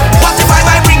up there. What if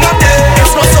I bring up there?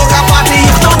 It's no soca party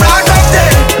if no rag up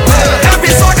there.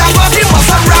 Every soca party must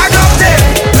have rag up there.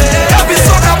 Every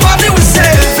soca party we say,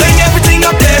 bring everything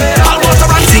up there. All water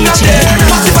and sing up there.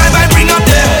 What if I bring up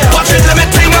there? Watch it, let me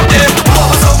bring up there.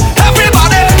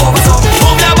 Everybody,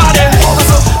 move your body,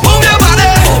 move your body.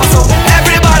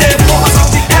 Everybody,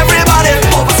 everybody,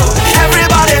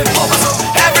 everybody,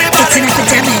 everybody. It's an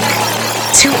epidemic.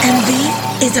 2MV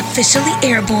is officially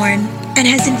airborne and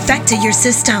has infected your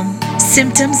system.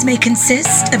 Symptoms may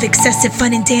consist of excessive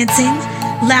fun and dancing,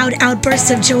 loud outbursts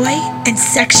of joy, and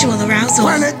sexual arousal.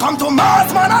 When it come to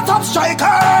mass, man, a top striker.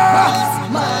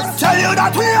 Tell you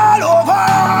that we all over.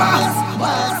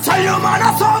 Tell you, man,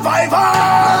 a survivor.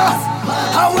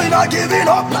 And we not giving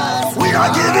up. We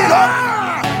not giving up.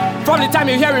 From the time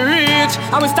you hear we reach,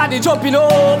 and we started jumping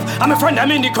up, and my friend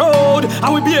them in the crowd, and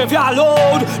we behave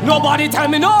loud. Nobody tell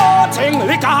me nothing,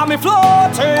 liquor have me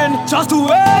floating. Just do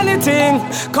anything,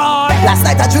 cause last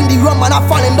night I drink the rum and I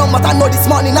falling down, but I know this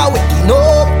morning I waking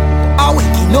up. I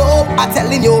waking up, I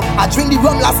telling you, I drink the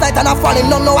rum last night and I falling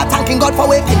down. Now I thanking God for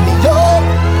waking me up.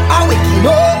 I waking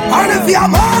up, and if you are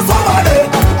mass over there,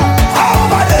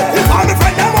 over there, if I'm the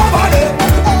friend them over there,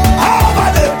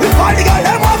 over there, if I'm the girl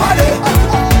them over there.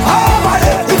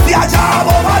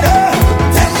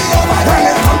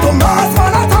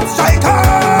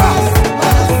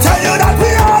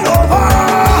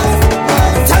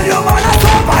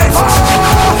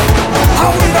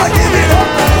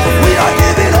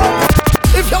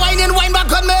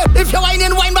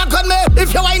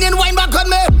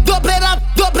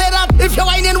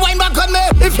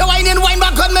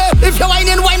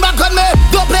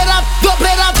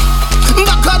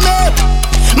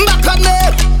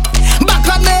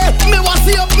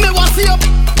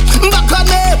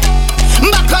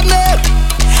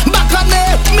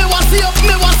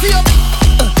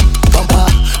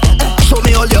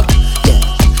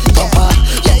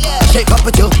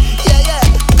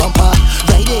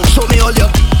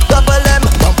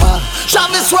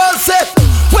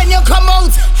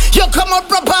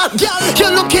 Girl,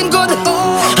 you're looking good.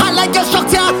 I like your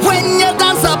structure when you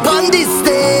dance up on this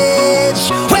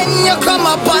stage. When you come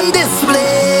up on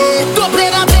display. Go play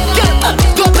that, girl.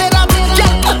 Go play that,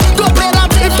 girl. Go play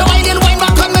that. If you're whining, wine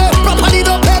back on me. Properly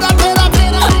don't play that, play that.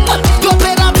 Go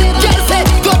play that, girl. Say,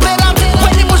 go play that.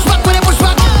 When you push back, girl.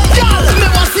 Me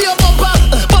want see your bumper,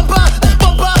 bumper,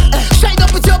 bumper. Shine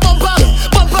up with your bumper,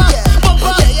 bumper,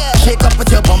 bumper. Shake up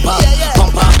with your bumper,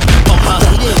 bumper, bumper.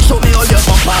 Show me all your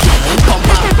bumper,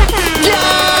 bumper.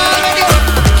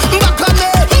 Back on me,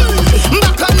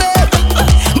 back on me,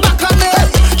 back on me.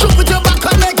 Shoot with your back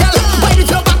on me, girl. Why did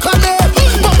your back on me?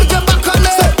 Bump with your back on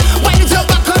me. Why did your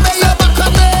back on me? Your back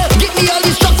on me. Give me all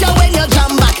the structure when you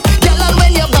jam back, girl, and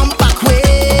when you bump back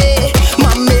way,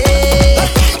 mommy.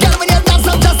 Girl, when you dance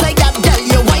up just like that, girl,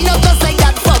 you wind up just like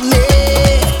that for me.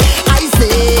 I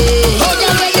say, oh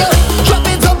girl, when you drop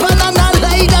it up and I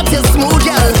like that you smooth,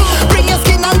 girl. Bring your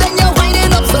skin and then you're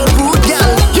winding up so rude, girl.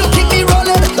 You keep me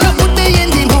rolling, you put me in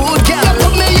the mood, girl. You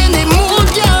put me in the mood,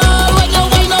 girl. When you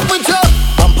wind up with your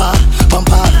bumper,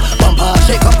 bumper, bumper.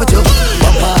 Shake up with your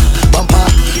bumper, bumper,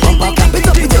 bumper. Clap it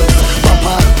up with your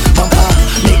bumper, bumper.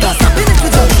 Make us happy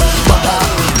with your bumper,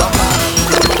 bumper.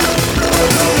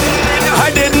 I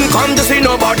didn't come to see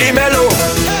nobody mellow.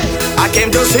 I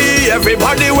came to see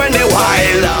everybody when they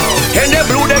wild. In the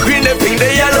blue, the green, the pink,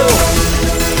 the yellow.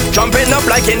 Jumping up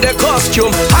like in the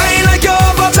costume. I like you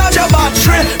overcharge your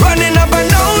battery. Running up and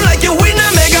down like you win a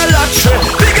mega lottery.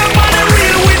 Big up on the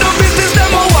real, we no business,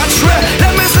 them a watch me.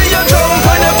 Let me see you jump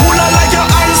on the cooler like your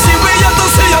auntie. We have to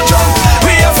see you jump.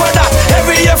 We here for that,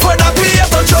 every year for that, we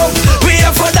have to jump. We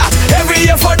here for that, every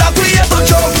year for that, we have to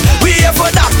jump. We here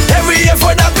for that, every year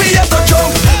for that, we have to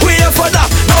jump. We here for that,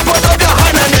 now put up your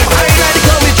hand and then high like the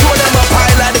ground, we throw them up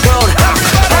high like the ground.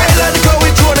 High like the ground,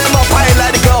 we throw them up high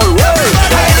like the ground.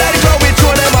 High like the ground, we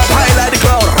throw them up high like the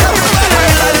ground.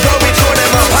 High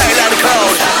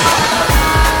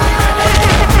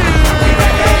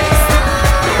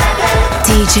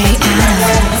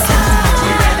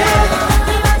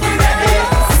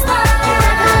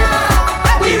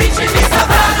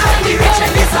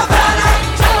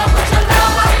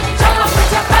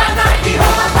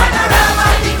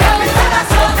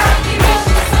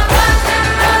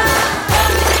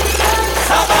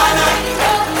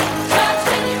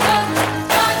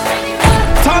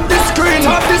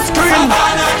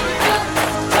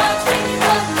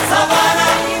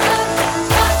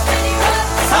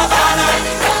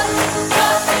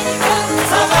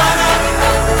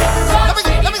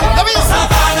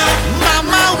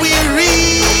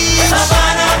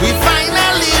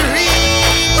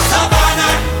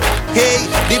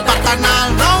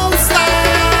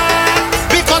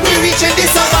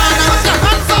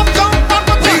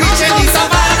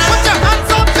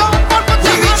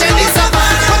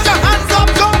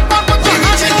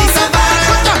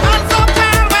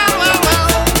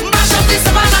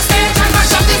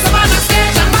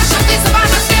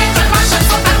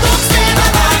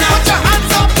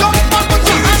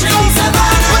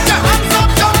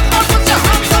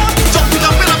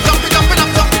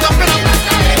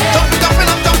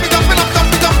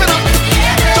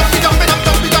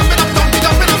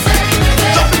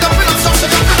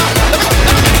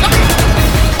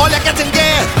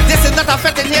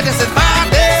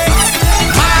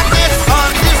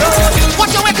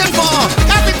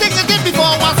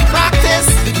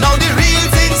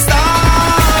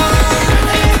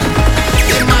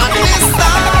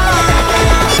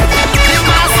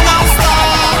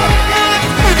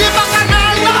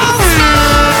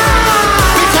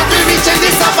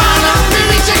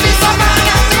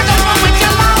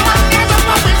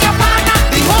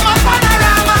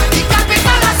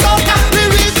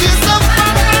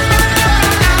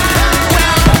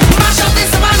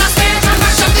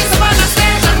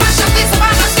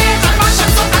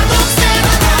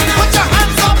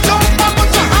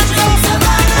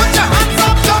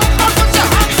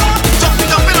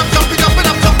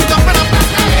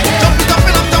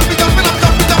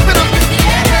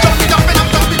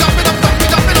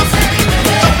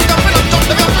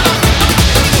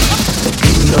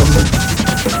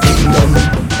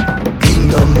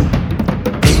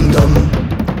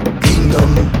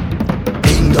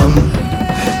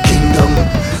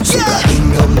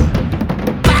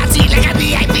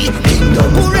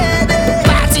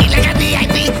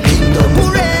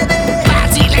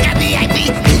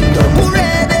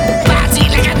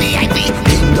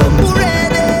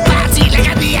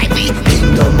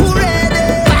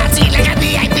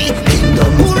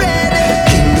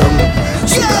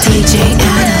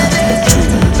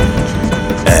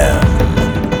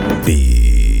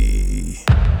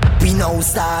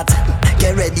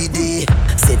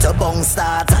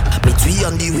start, but we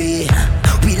on the way.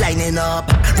 We lining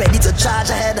up, ready to charge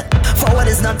ahead.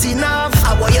 Forward is not enough,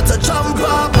 I want you to jump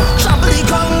up. Trample the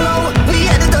Congo, we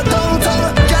headed to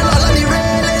downtown. Girl all on the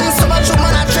railing, so much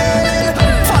woman are trailing.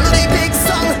 Follow the big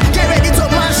song, get ready to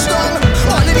mash down.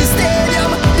 All in the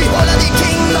stadium, the whole of the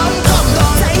kingdom. Come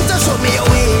down, time to show me your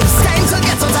waves. Time to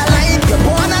get out of line, you're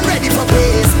born and ready for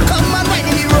pace. Come on, right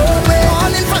in the roadway,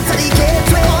 all in front of the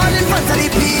gateway, all in front of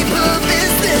the people. This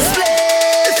place,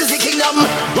 this is the kingdom.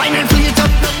 Wine and free it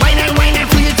up, wine and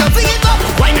free it up, free it up.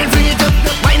 Wine and free it up,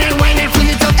 wine and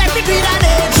free it up. Every beat and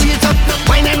edge, free it up.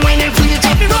 Wine and free it up.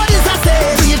 Every road is a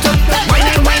stage, free it up. Wine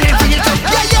and free it up,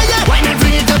 yeah yeah yeah. Wine and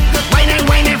free it up, wine and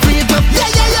free it up, yeah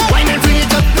yeah yeah. Wine and free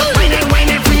it up, wine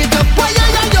and free it up, why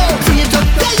yeah yeah yo. Free it up,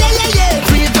 yeah yeah yeah yeah.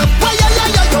 Free it up, why yeah yeah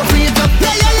yeah yo. Free it up,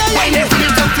 yeah yeah yeah yeah. Wine and free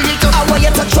it up, free it up. I want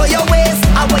you to throw your waist,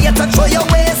 I want you to throw your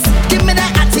waist. Give me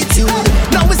that attitude,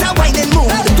 now it's a whining mood.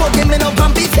 Don't give me no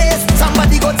bumpy face,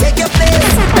 somebody go take your place.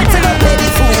 Better not play the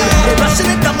fool, they're rushing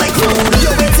it down like crew.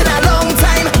 You're waiting a long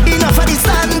time, enough of the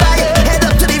standby. Head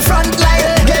up to the front line,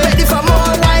 get ready for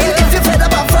more wine. If you're fed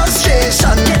up of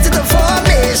frustration, get to the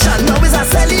formation. Now it's a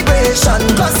celebration,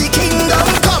 cause the kingdom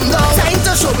come down. Time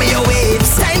to show me your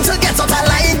waves, time to get out of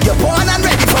line. You're born and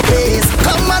ready for pace.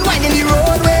 Come on, wine in the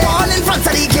roadway, all in front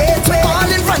of the gateway, all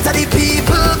in front of the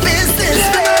people. Business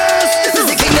place, this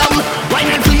is the kingdom. Wine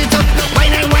and free it up,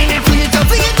 wine and free it up,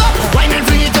 free it up. Wine and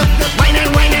free it up, wine and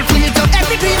free it up.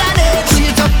 Every beat and edge, free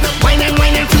it up. Wine and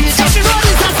free it up. Every road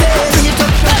is a stage, free it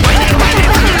up. Wine and free it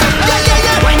up, yeah yeah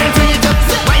yeah. Wine and free it up,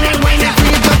 wine and free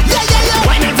it up, yeah yeah yeah.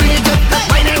 Wine and free it up,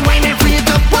 wine and free it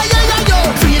up, why yeah yeah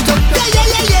yo. Free it up, yeah yeah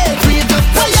yeah yeah. Free it up,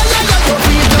 why yeah yeah yeah yo.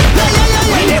 Free it up, yeah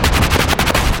yeah yeah yeah.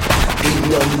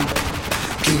 Kingdom,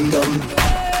 kingdom,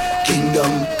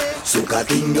 kingdom, soca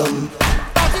kingdom.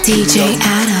 DJ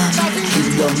Adam.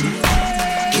 Kingdom,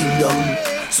 kingdom,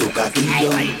 soca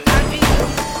kingdom.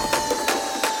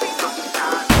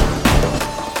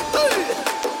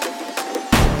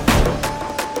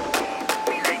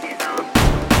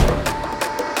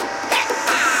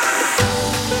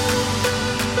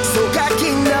 Soca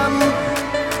kingdom,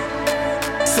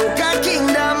 soca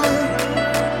kingdom,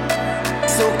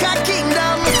 soca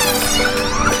kingdom.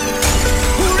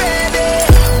 Who ready?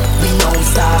 We now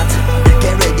start.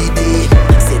 Get ready, day.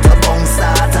 Set a bounce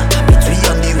start. Between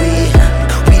on the way.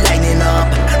 We lining up,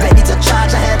 ready to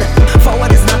charge ahead.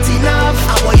 Forward is not enough.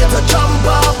 I want you to jump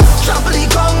up. Trample the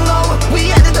Congo. We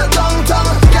headed to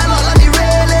downtown. Girl all on the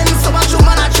railing, so much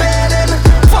woman are trailing.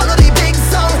 Follow the big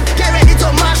song. Get ready to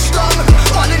mash down.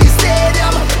 All in the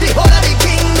stadium, the whole of the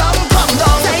kingdom come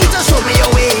down. Time to show me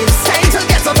your waves. Time to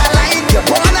get out of line. You're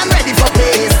born and ready for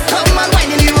pace. Come on,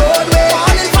 wine in the roadway.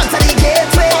 All in front of the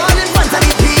gateway. All in front of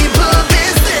the people.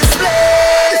 Business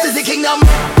place. This is the kingdom.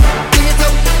 Free it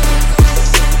up.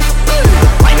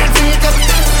 Wine and free it up.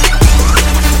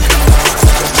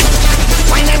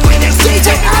 Wine and free it up. DJ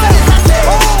Adam.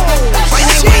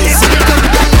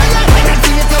 Wine and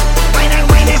free it up. Wine and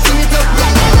free it up. Wine and free it up.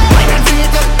 Wine and free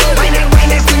it up. Wine and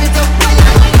free it up.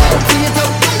 Free it up.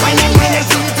 Wine and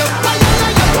free it up.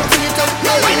 Free it up.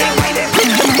 Wine and free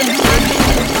it up.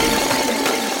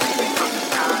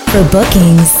 For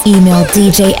bookings, email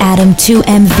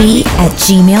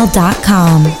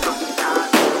djadam2mv@gmail.com.